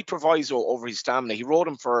slight proviso over his stamina. He rode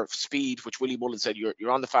him for speed, which Willie Mullen said,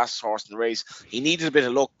 you're on the fastest horse in the race. He needed a bit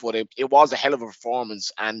of luck, but it was a hell of a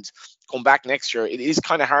performance. And come back next year, it is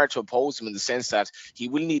kind of hard to oppose him in the sense that he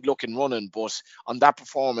will need luck in running, but on that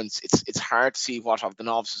performance, it's hard to see what of the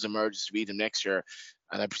novices emerges to beat him next year.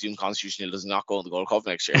 And I presume Constitution Hill does not go in the Gold Cup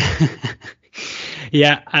next year.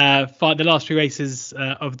 Yeah, for the last 3 races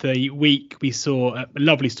of the week, we saw a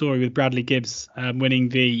lovely story with Bradley Gibbs winning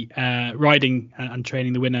the riding and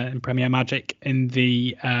training the winner in Premier Magic in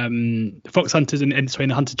the Fox Hunters and in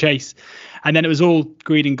the Hunter Chase. And then it was all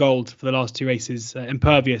green and gold for the last 2 races.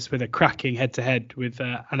 Impervious with a cracking head-to-head with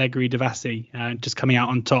Allegri Devassi just coming out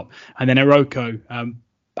on top. And then Iroko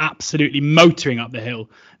absolutely motoring up the hill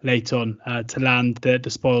late on to land the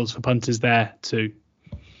spoils for punters there too.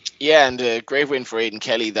 Yeah, and a great win for Aidan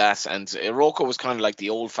Kelly, that. And Iroko was kind of like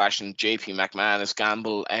the old-fashioned JP McManus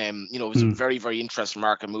gamble. It was a very, very interesting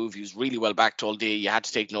market move. He was really well backed all day. You had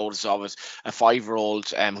to take notice of it. A 5-year-old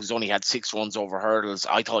who's only had 6 runs over hurdles.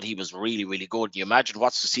 I thought he was really, really good. You imagine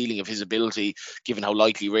what's the ceiling of his ability, given how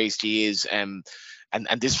lightly raced he is. And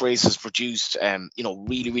this race has produced,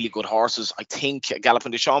 really, really good horses. I think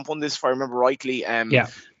Galopin des Champs won this, if I remember rightly. Yeah.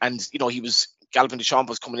 And, Galopin des Champs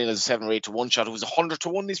was coming in as a 7 or 8 to 1 shot. It was 100 to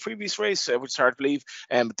 1 this previous race, which is hard to believe.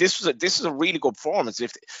 But this is a really good performance.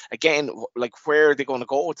 If again, like, where are they going to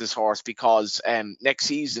go with this horse? Because next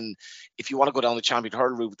season, if you want to go down the champion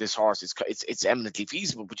hurdle route with this horse, it's eminently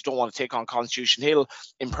feasible. But you don't want to take on Constitution Hill.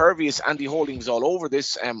 Impervious, Andy Holding was all over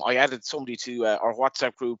this. I added somebody to our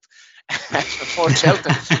WhatsApp group for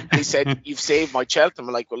Cheltenham. He said, "You've saved my Cheltenham."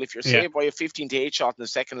 I'm like, well, if you're saved by a 15 to 8 shot in the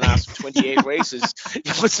second last of 28 races,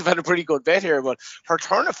 you must have had a pretty good bet here. But her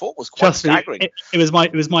turn of foot was quite staggering. It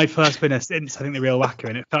was my first winner since, I think, the Real Whacker,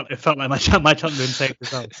 and it felt like my Cheltenham had been saved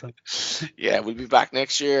as well. So. Yeah, we'll be back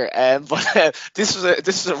next year. But this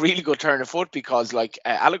is a really good turn of foot, because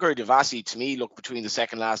Allegri Devassi, to me, looked between the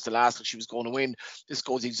second last to last like she was going to win. This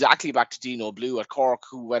goes exactly back to Dino Blue at Cork,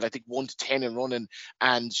 who went, I think, 1 to 10 in running,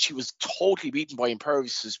 and she was totally beaten by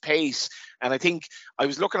Impervious's pace. And I think I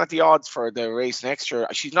was looking at the odds for the race next year.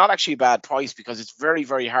 She's not actually a bad price, because it's very,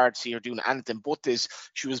 very hard to see her doing anything but this.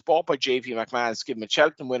 She was bought by JP McManus, given a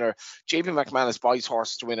Cheltenham winner. JP McManus buys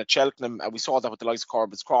horses to win at Cheltenham, and we saw that with the likes of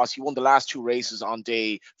Corbett's Cross. He won the last 2 races on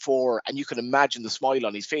day 4, and you can imagine the smile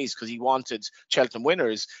on his face, because he wanted Cheltenham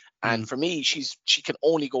winners. And for me, she can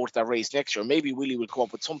only go to that race next year. Maybe Willie will come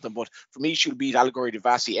up with something, but for me, she'll beat Allegri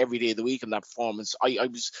Devassi every day of the week in that performance. I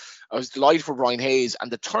was delighted for Brian Hayes,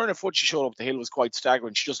 and the turn of foot she showed up the hill was quite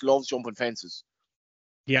staggering. She just loves jumping fences.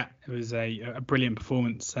 Yeah, it was a brilliant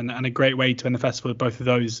performance and a great way to end the festival with both of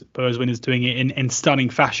those winners doing it in stunning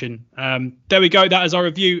fashion. There we go. That is our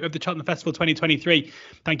review of the Cheltenham Festival 2023.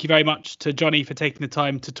 Thank you very much to Johnny for taking the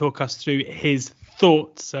time to talk us through his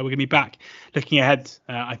thoughts. We're going to be back looking ahead,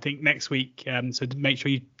 I think, next week. So make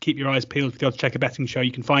sure you keep your eyes peeled for the Odds Checker Betting Show.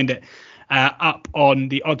 You can find it up on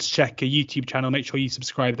the Odds Checker YouTube channel. Make sure you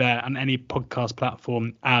subscribe there and any podcast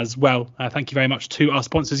platform as well. Thank you very much to our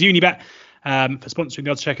sponsors, Unibet, for sponsoring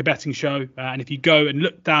the Odds Checker Betting Show. And if you go and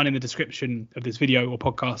look down in the description of this video or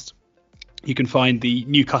podcast, you can find the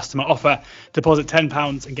new customer offer. Deposit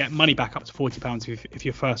 £10 and get money back up to £40 if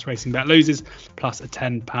your first racing bet loses, plus a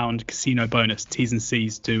 £10 casino bonus. T's and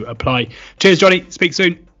C's do apply. Cheers, Johnny. Speak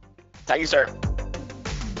soon. Thank you, sir.